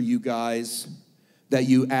question for you guys that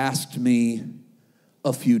you asked me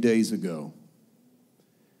a few days ago.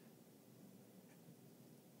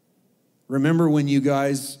 Remember when you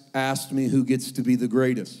guys asked me who gets to be the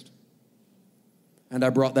greatest? And I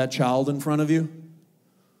brought that child in front of you?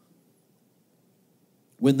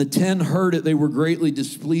 When the 10 heard it, they were greatly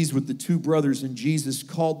displeased with the two brothers, and Jesus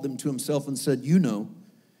called them to himself and said, you know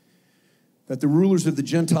that the rulers of the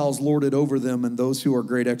Gentiles lord it over them, and those who are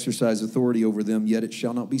great exercise authority over them, yet it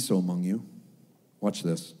shall not be so among you. Watch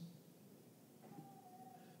this.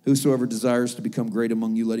 Whosoever desires to become great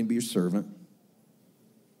among you, let him be your servant.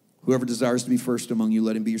 Whoever desires to be first among you,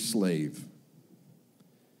 let him be your slave.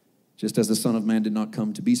 Just as the Son of Man did not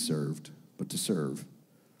come to be served, but to serve,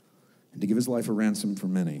 and to give his life a ransom for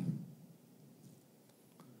many.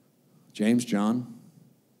 James, John,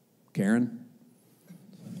 Karen.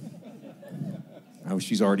 Oh,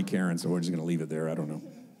 she's already Karen, so we're just going to leave it there. I don't know.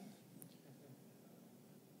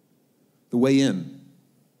 The way in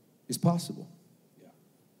is possible.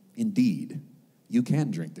 Indeed, you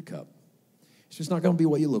can drink the cup. It's just not going to be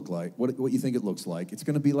what you look like, what you think it looks like. It's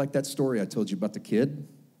going to be like that story I told you about the kid,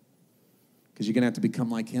 because you're going to have to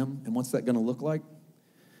become like him. And what's that going to look like?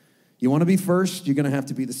 You want to be first, you're going to have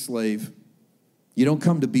to be the slave. You don't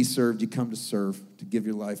come to be served, you come to serve, to give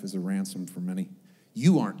your life as a ransom for many.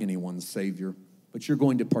 You aren't anyone's savior, but you're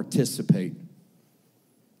going to participate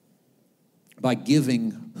by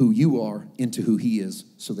giving who you are into who he is,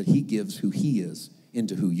 so that he gives who he is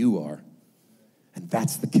into who you are. And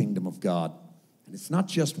that's the kingdom of God. And it's not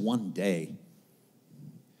just one day.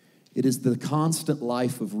 It is the constant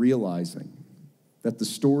life of realizing that the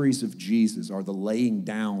stories of Jesus are the laying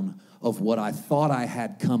down of what I thought I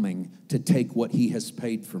had coming to take what he has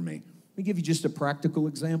paid for me. Let me give you just a practical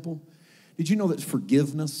example. Did you know that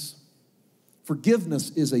forgiveness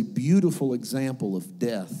is a beautiful example of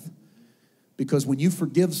death? Because when you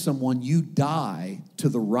forgive someone, you die to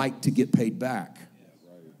the right to get paid back.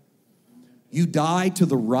 You die to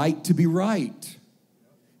the right to be right.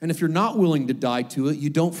 And if you're not willing to die to it, you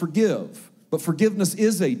don't forgive. But forgiveness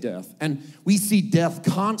is a death. And we see death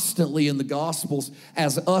constantly in the Gospels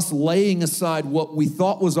as us laying aside what we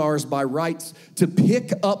thought was ours by rights to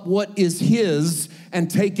pick up what is his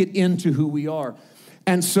and take it into who we are.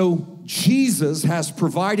 And so Jesus has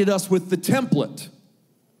provided us with the template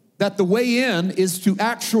that the way in is to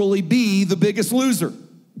actually be the biggest loser.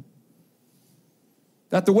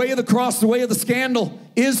 That the way of the cross, the way of the scandal,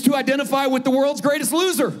 is to identify with the world's greatest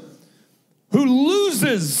loser, who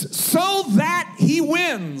loses so that he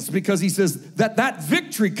wins, because he says that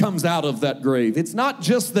victory comes out of that grave. It's not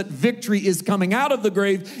just that victory is coming out of the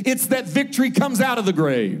grave, it's that victory comes out of the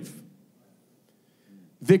grave.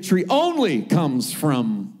 Victory only comes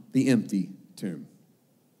from the empty tomb.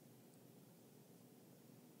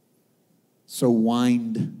 So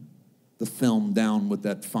wind the film down with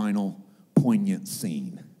that final poignant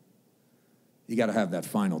scene. You got to have that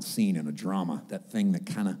final scene in a drama, that thing that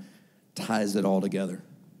kind of ties it all together.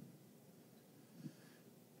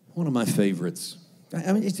 One of my favorites.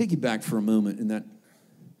 I mean, take you back for a moment in that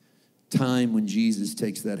time when Jesus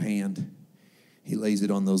takes that hand. He lays it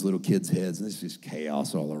on those little kids' heads, and there's just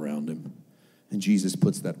chaos all around him. And Jesus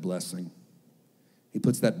puts that blessing. He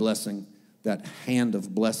puts that blessing, that hand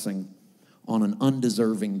of blessing, on an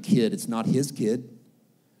undeserving kid. It's not his kid,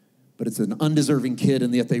 but it's an undeserving kid,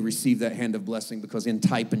 and yet they receive that hand of blessing because in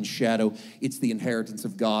type and shadow, it's the inheritance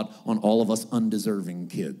of God on all of us undeserving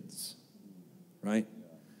kids, right?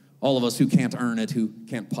 All of us who can't earn it, who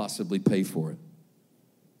can't possibly pay for it.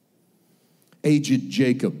 Aged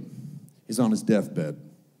Jacob is on his deathbed.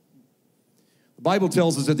 The Bible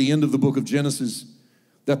tells us at the end of the book of Genesis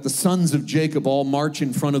that the sons of Jacob all march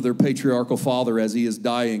in front of their patriarchal father as he is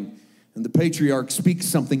dying, and the patriarch speaks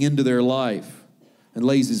something into their life and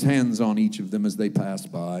lays his hands on each of them as they pass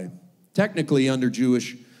by. Technically, under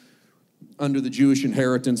the Jewish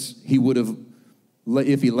inheritance, he would have,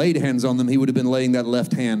 if he laid hands on them, he would have been laying that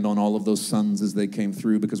left hand on all of those sons as they came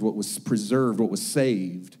through, because what was preserved, what was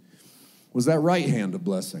saved, was that right hand of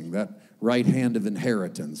blessing, that right hand of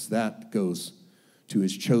inheritance. That goes to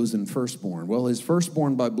his chosen firstborn. Well, his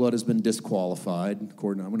firstborn by blood has been disqualified.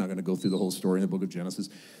 We're not going to go through the whole story in the book of Genesis,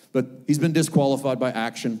 but he's been disqualified by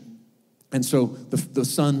action. And so the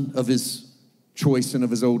son of his choice and of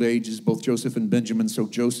his old age is both Joseph and Benjamin. So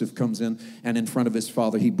Joseph comes in front of his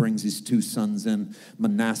father, he brings his two sons in,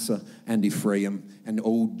 Manasseh and Ephraim. And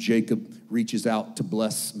old Jacob reaches out to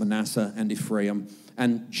bless Manasseh and Ephraim.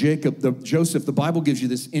 And Joseph, the Bible gives you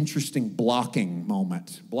this interesting blocking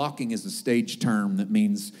moment. Blocking is a stage term that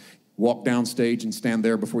means walk down stage and stand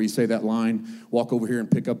there before you say that line. Walk over here and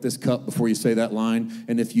pick up this cup before you say that line.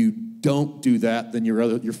 And if you don't do that, then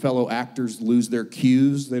your fellow actors lose their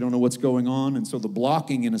cues. They don't know what's going on. And so the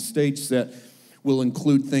blocking in a stage set will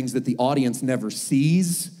include things that the audience never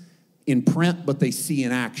sees in print, but they see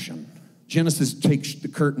in action. Genesis takes the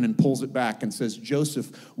curtain and pulls it back and says, Joseph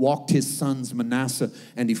walked his sons Manasseh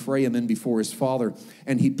and Ephraim in before his father.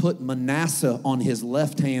 And he put Manasseh on his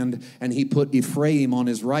left hand and he put Ephraim on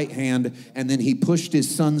his right hand. And then he pushed his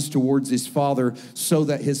sons towards his father so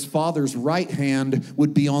that his father's right hand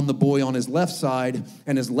would be on the boy on his left side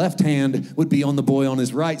and his left hand would be on the boy on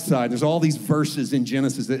his right side. There's all these verses in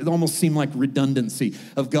Genesis that it almost seem like redundancy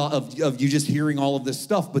of God, of you just hearing all of this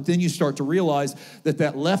stuff. But then you start to realize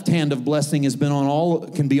that left hand of blessing has been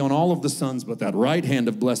can be on all of the sons, but that right hand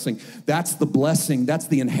of blessing, that's the blessing, that's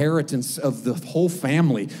the inheritance of the whole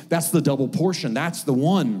family. That's the double portion. That's the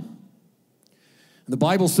one. And the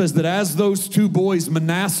Bible says that as those two boys,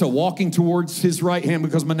 Manasseh walking towards his right hand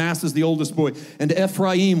because Manasseh is the oldest boy, and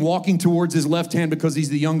Ephraim walking towards his left hand because he's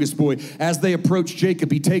the youngest boy, as they approach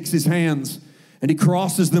Jacob, he takes his hands and he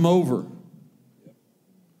crosses them over.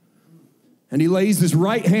 And he lays his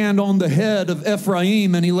right hand on the head of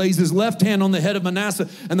Ephraim, and he lays his left hand on the head of Manasseh.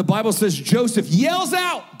 And the Bible says Joseph yells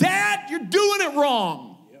out, "Dad, you're doing it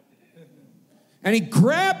wrong." Yep. And he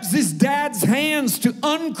grabs his dad's hands to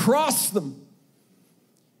uncross them.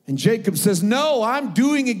 And Jacob says, "No, I'm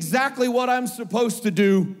doing exactly what I'm supposed to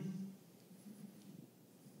do.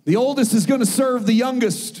 The oldest is going to serve the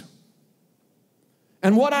youngest."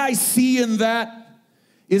 And what I see in that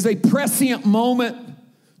is a prescient moment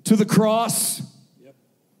to the cross. Yep.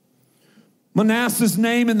 Manasseh's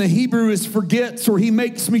name in the Hebrew is forgets, or he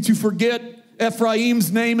makes me to forget.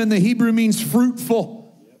 Ephraim's name in the Hebrew means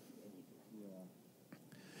fruitful. Yep.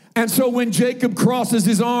 And so when Jacob crosses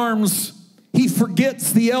his arms, he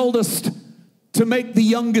forgets the eldest to make the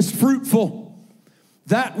youngest fruitful.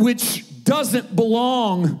 That which doesn't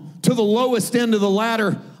belong to the lowest end of the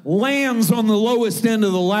ladder lands on the lowest end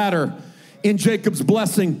of the ladder in Jacob's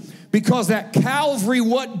blessing. Because at Calvary,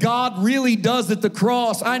 what God really does at the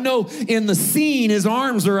cross, I know in the scene his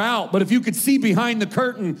arms are out, but if you could see behind the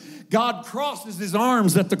curtain, God crosses his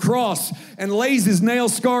arms at the cross and lays his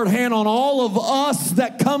nail-scarred hand on all of us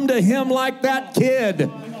that come to him like that kid.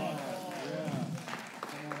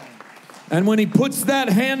 And when he puts that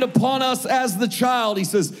hand upon us as the child, he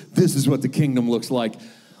says, this is what the kingdom looks like.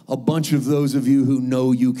 A bunch of those of you who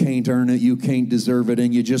know you can't earn it, you can't deserve it,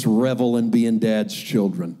 and you just revel in being dad's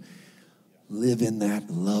children. Live in that,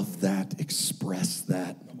 love that, express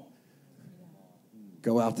that.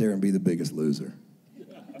 Go out there and be the biggest loser.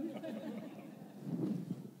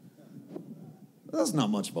 That's not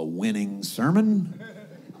much of a winning sermon.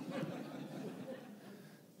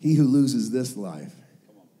 He who loses this life,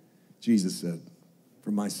 Jesus said,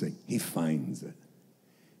 for my sake, he finds it.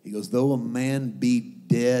 He goes, though a man be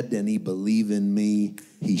dead and he believe in me,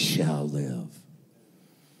 he shall live.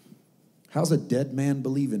 How's a dead man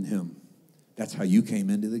believe in him? That's how you came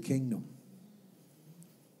into the kingdom.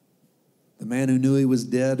 The man who knew he was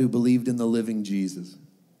dead, who believed in the living Jesus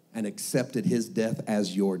and accepted his death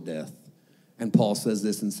as your death. And Paul says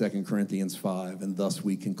this in 2 Corinthians 5, and thus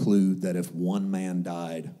we conclude that if one man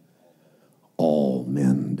died, all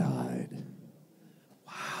men died.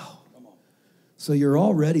 Wow. So you're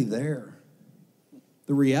already there.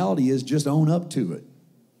 The reality is just own up to it.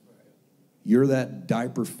 You're that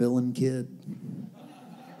diaper-filling kid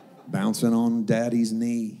bouncing on daddy's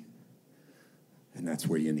knee. And that's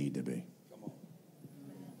where you need to be.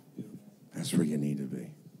 That's where you need to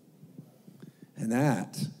be. And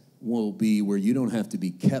that will be where you don't have to be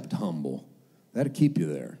kept humble. That'll keep you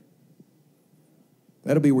there.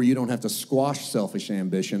 That'll be where you don't have to squash selfish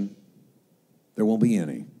ambition. There won't be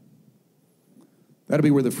any. That'll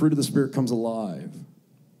be where the fruit of the Spirit comes alive.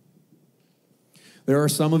 There are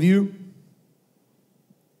some of you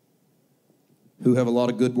who have a lot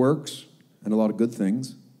of good works and a lot of good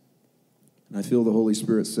things. And I feel the Holy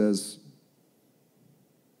Spirit says,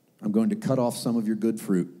 I'm going to cut off some of your good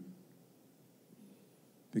fruit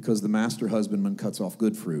because the master husbandman cuts off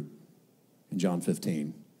good fruit in John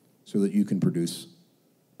 15 so that you can produce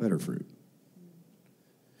better fruit.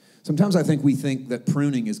 Sometimes I think we think that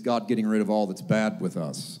pruning is God getting rid of all that's bad with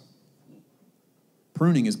us.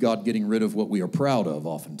 Pruning is God getting rid of what we are proud of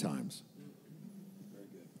oftentimes.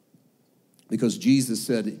 Because Jesus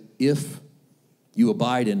said, if you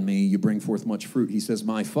abide in me, you bring forth much fruit. He says,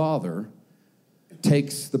 my Father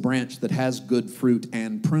takes the branch that has good fruit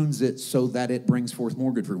and prunes it so that it brings forth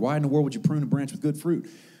more good fruit. Why in the world would you prune a branch with good fruit?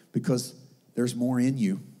 Because there's more in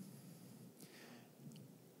you.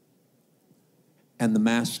 And the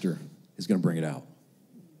master is going to bring it out.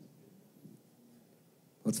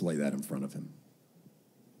 Let's lay that in front of him.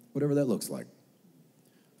 Whatever that looks like.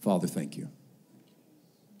 Father, thank you.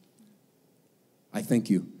 I thank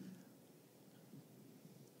you.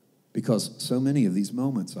 Because so many of these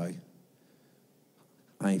moments,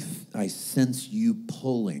 I sense you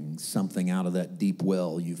pulling something out of that deep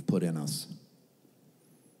well you've put in us.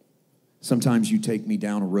 Sometimes you take me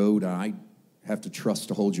down a road, I have to trust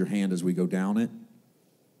to hold your hand as we go down it.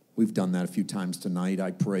 We've done that a few times tonight.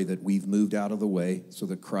 I pray that we've moved out of the way so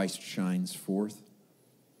that Christ shines forth.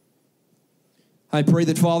 I pray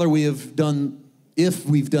that, Father, if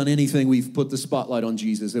we've done anything, we've put the spotlight on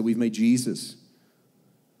Jesus, that we've made Jesus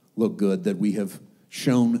look good, that we have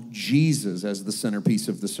shown Jesus as the centerpiece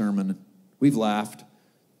of the sermon. We've laughed.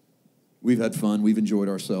 We've had fun. We've enjoyed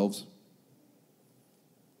ourselves.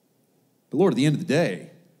 But Lord, at the end of the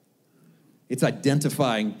day, it's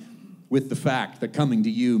identifying with the fact that coming to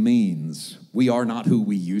you means we are not who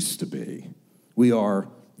we used to be. We are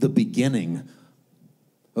the beginning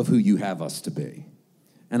of who you have us to be.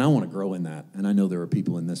 And I want to grow in that. And I know there are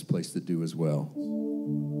people in this place that do as well.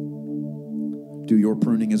 Do your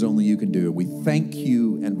pruning as only you can do. We thank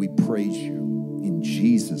you and we praise you in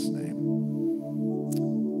Jesus' name.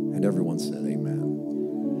 And everyone said amen.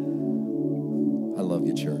 I love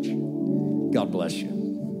you, church. God bless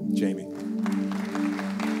you. Jamie.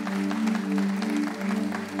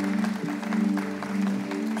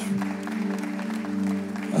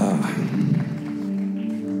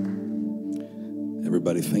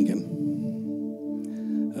 Everybody thinking.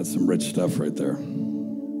 That's some rich stuff right there.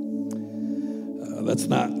 That's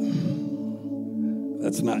not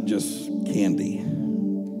just candy,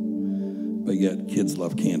 but yet kids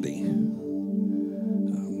love candy.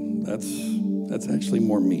 That's actually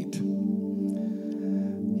more meat.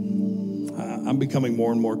 I'm becoming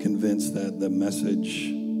more and more convinced that the message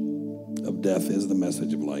of death is the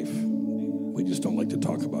message of life. We just don't like to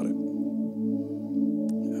talk about it,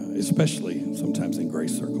 especially sometimes in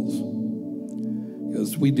grace circles,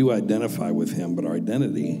 because we do identify with him, but our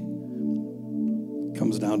identity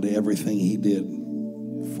comes down to everything he did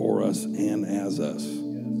for us and as us.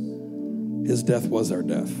 His death was our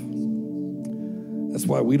death. That's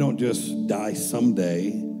why we don't just die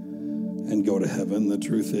someday and go to heaven. The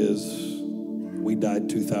truth is, we died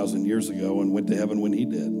 2,000 years ago and went to heaven when he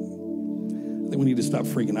did. I think we need to stop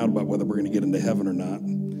freaking out about whether we're going to get into heaven or not,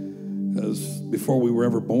 because before we were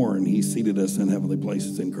ever born, he seated us in heavenly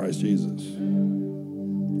places in Christ Jesus.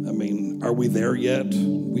 I mean, are we there yet?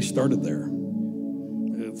 We started there.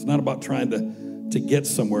 It's not about trying to get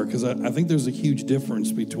somewhere, because I think there's a huge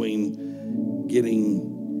difference between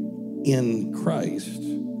getting in Christ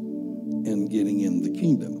and getting in the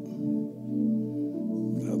kingdom.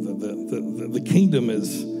 The kingdom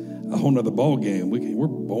is a whole nother ball game. We're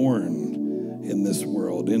born in this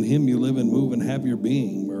world. In him you live and move and have your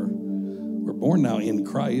being. We're born now in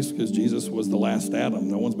Christ because Jesus was the last Adam.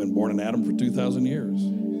 No one's been born in Adam for 2,000 years.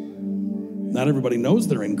 Not everybody knows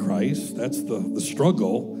they're in Christ. That's the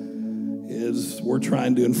struggle, is we're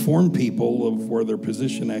trying to inform people of where their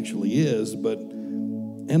position actually is, but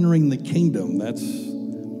entering the kingdom, that's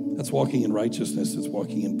walking in righteousness. It's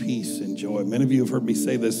walking in peace and joy. Many of you have heard me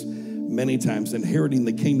say this many times. Inheriting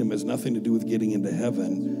the kingdom has nothing to do with getting into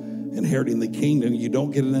heaven. Inheriting the kingdom, you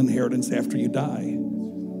don't get an inheritance after you die.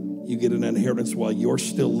 You get an inheritance while you're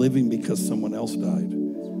still living because someone else died.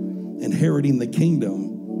 Inheriting the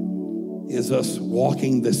kingdom is us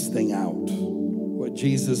walking this thing out. What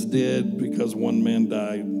Jesus did, because one man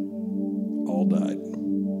died, all died.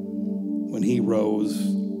 When he rose,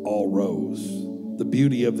 all rose. The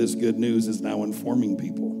beauty of this good news is now informing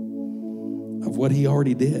people of what he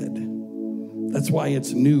already did. That's why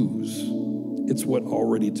it's news. It's what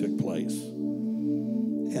already took place.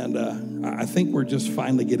 And I think we're just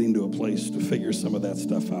finally getting to a place to figure some of that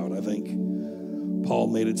stuff out. I think Paul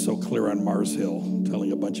made it so clear on Mars Hill,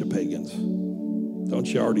 telling a bunch of pagans, don't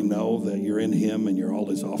you already know that you're in him and you're all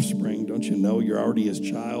his offspring? Don't you know you're already his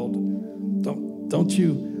child? Don't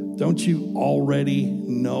you already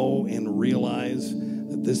know and realize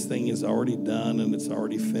that this thing is already done and it's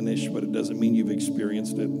already finished, but it doesn't mean you've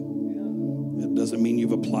experienced it. It doesn't mean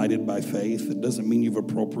you've applied it by faith. It doesn't mean you've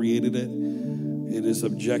appropriated it. It is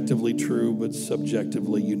objectively true, but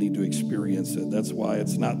subjectively you need to experience it. That's why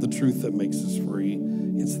it's not the truth that makes us free.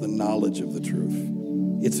 It's the knowledge of the truth.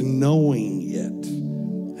 It's knowing it,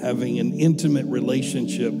 having an intimate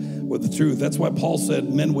relationship with the truth. That's why Paul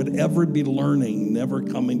said men would ever be learning, never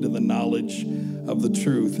coming to the knowledge of the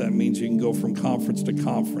truth. That means you can go from conference to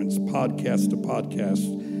conference, podcast to podcast,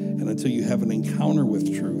 and until you have an encounter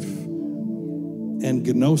with truth and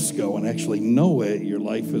gnosko and actually know it, your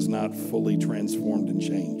life is not fully transformed and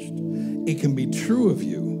changed. It can be true of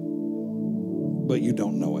you, but you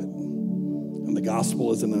don't know it. And the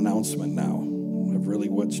gospel is an announcement now of really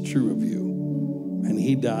what's true of you. And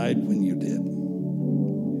he died when you did.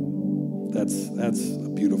 That's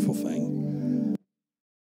a beautiful thing.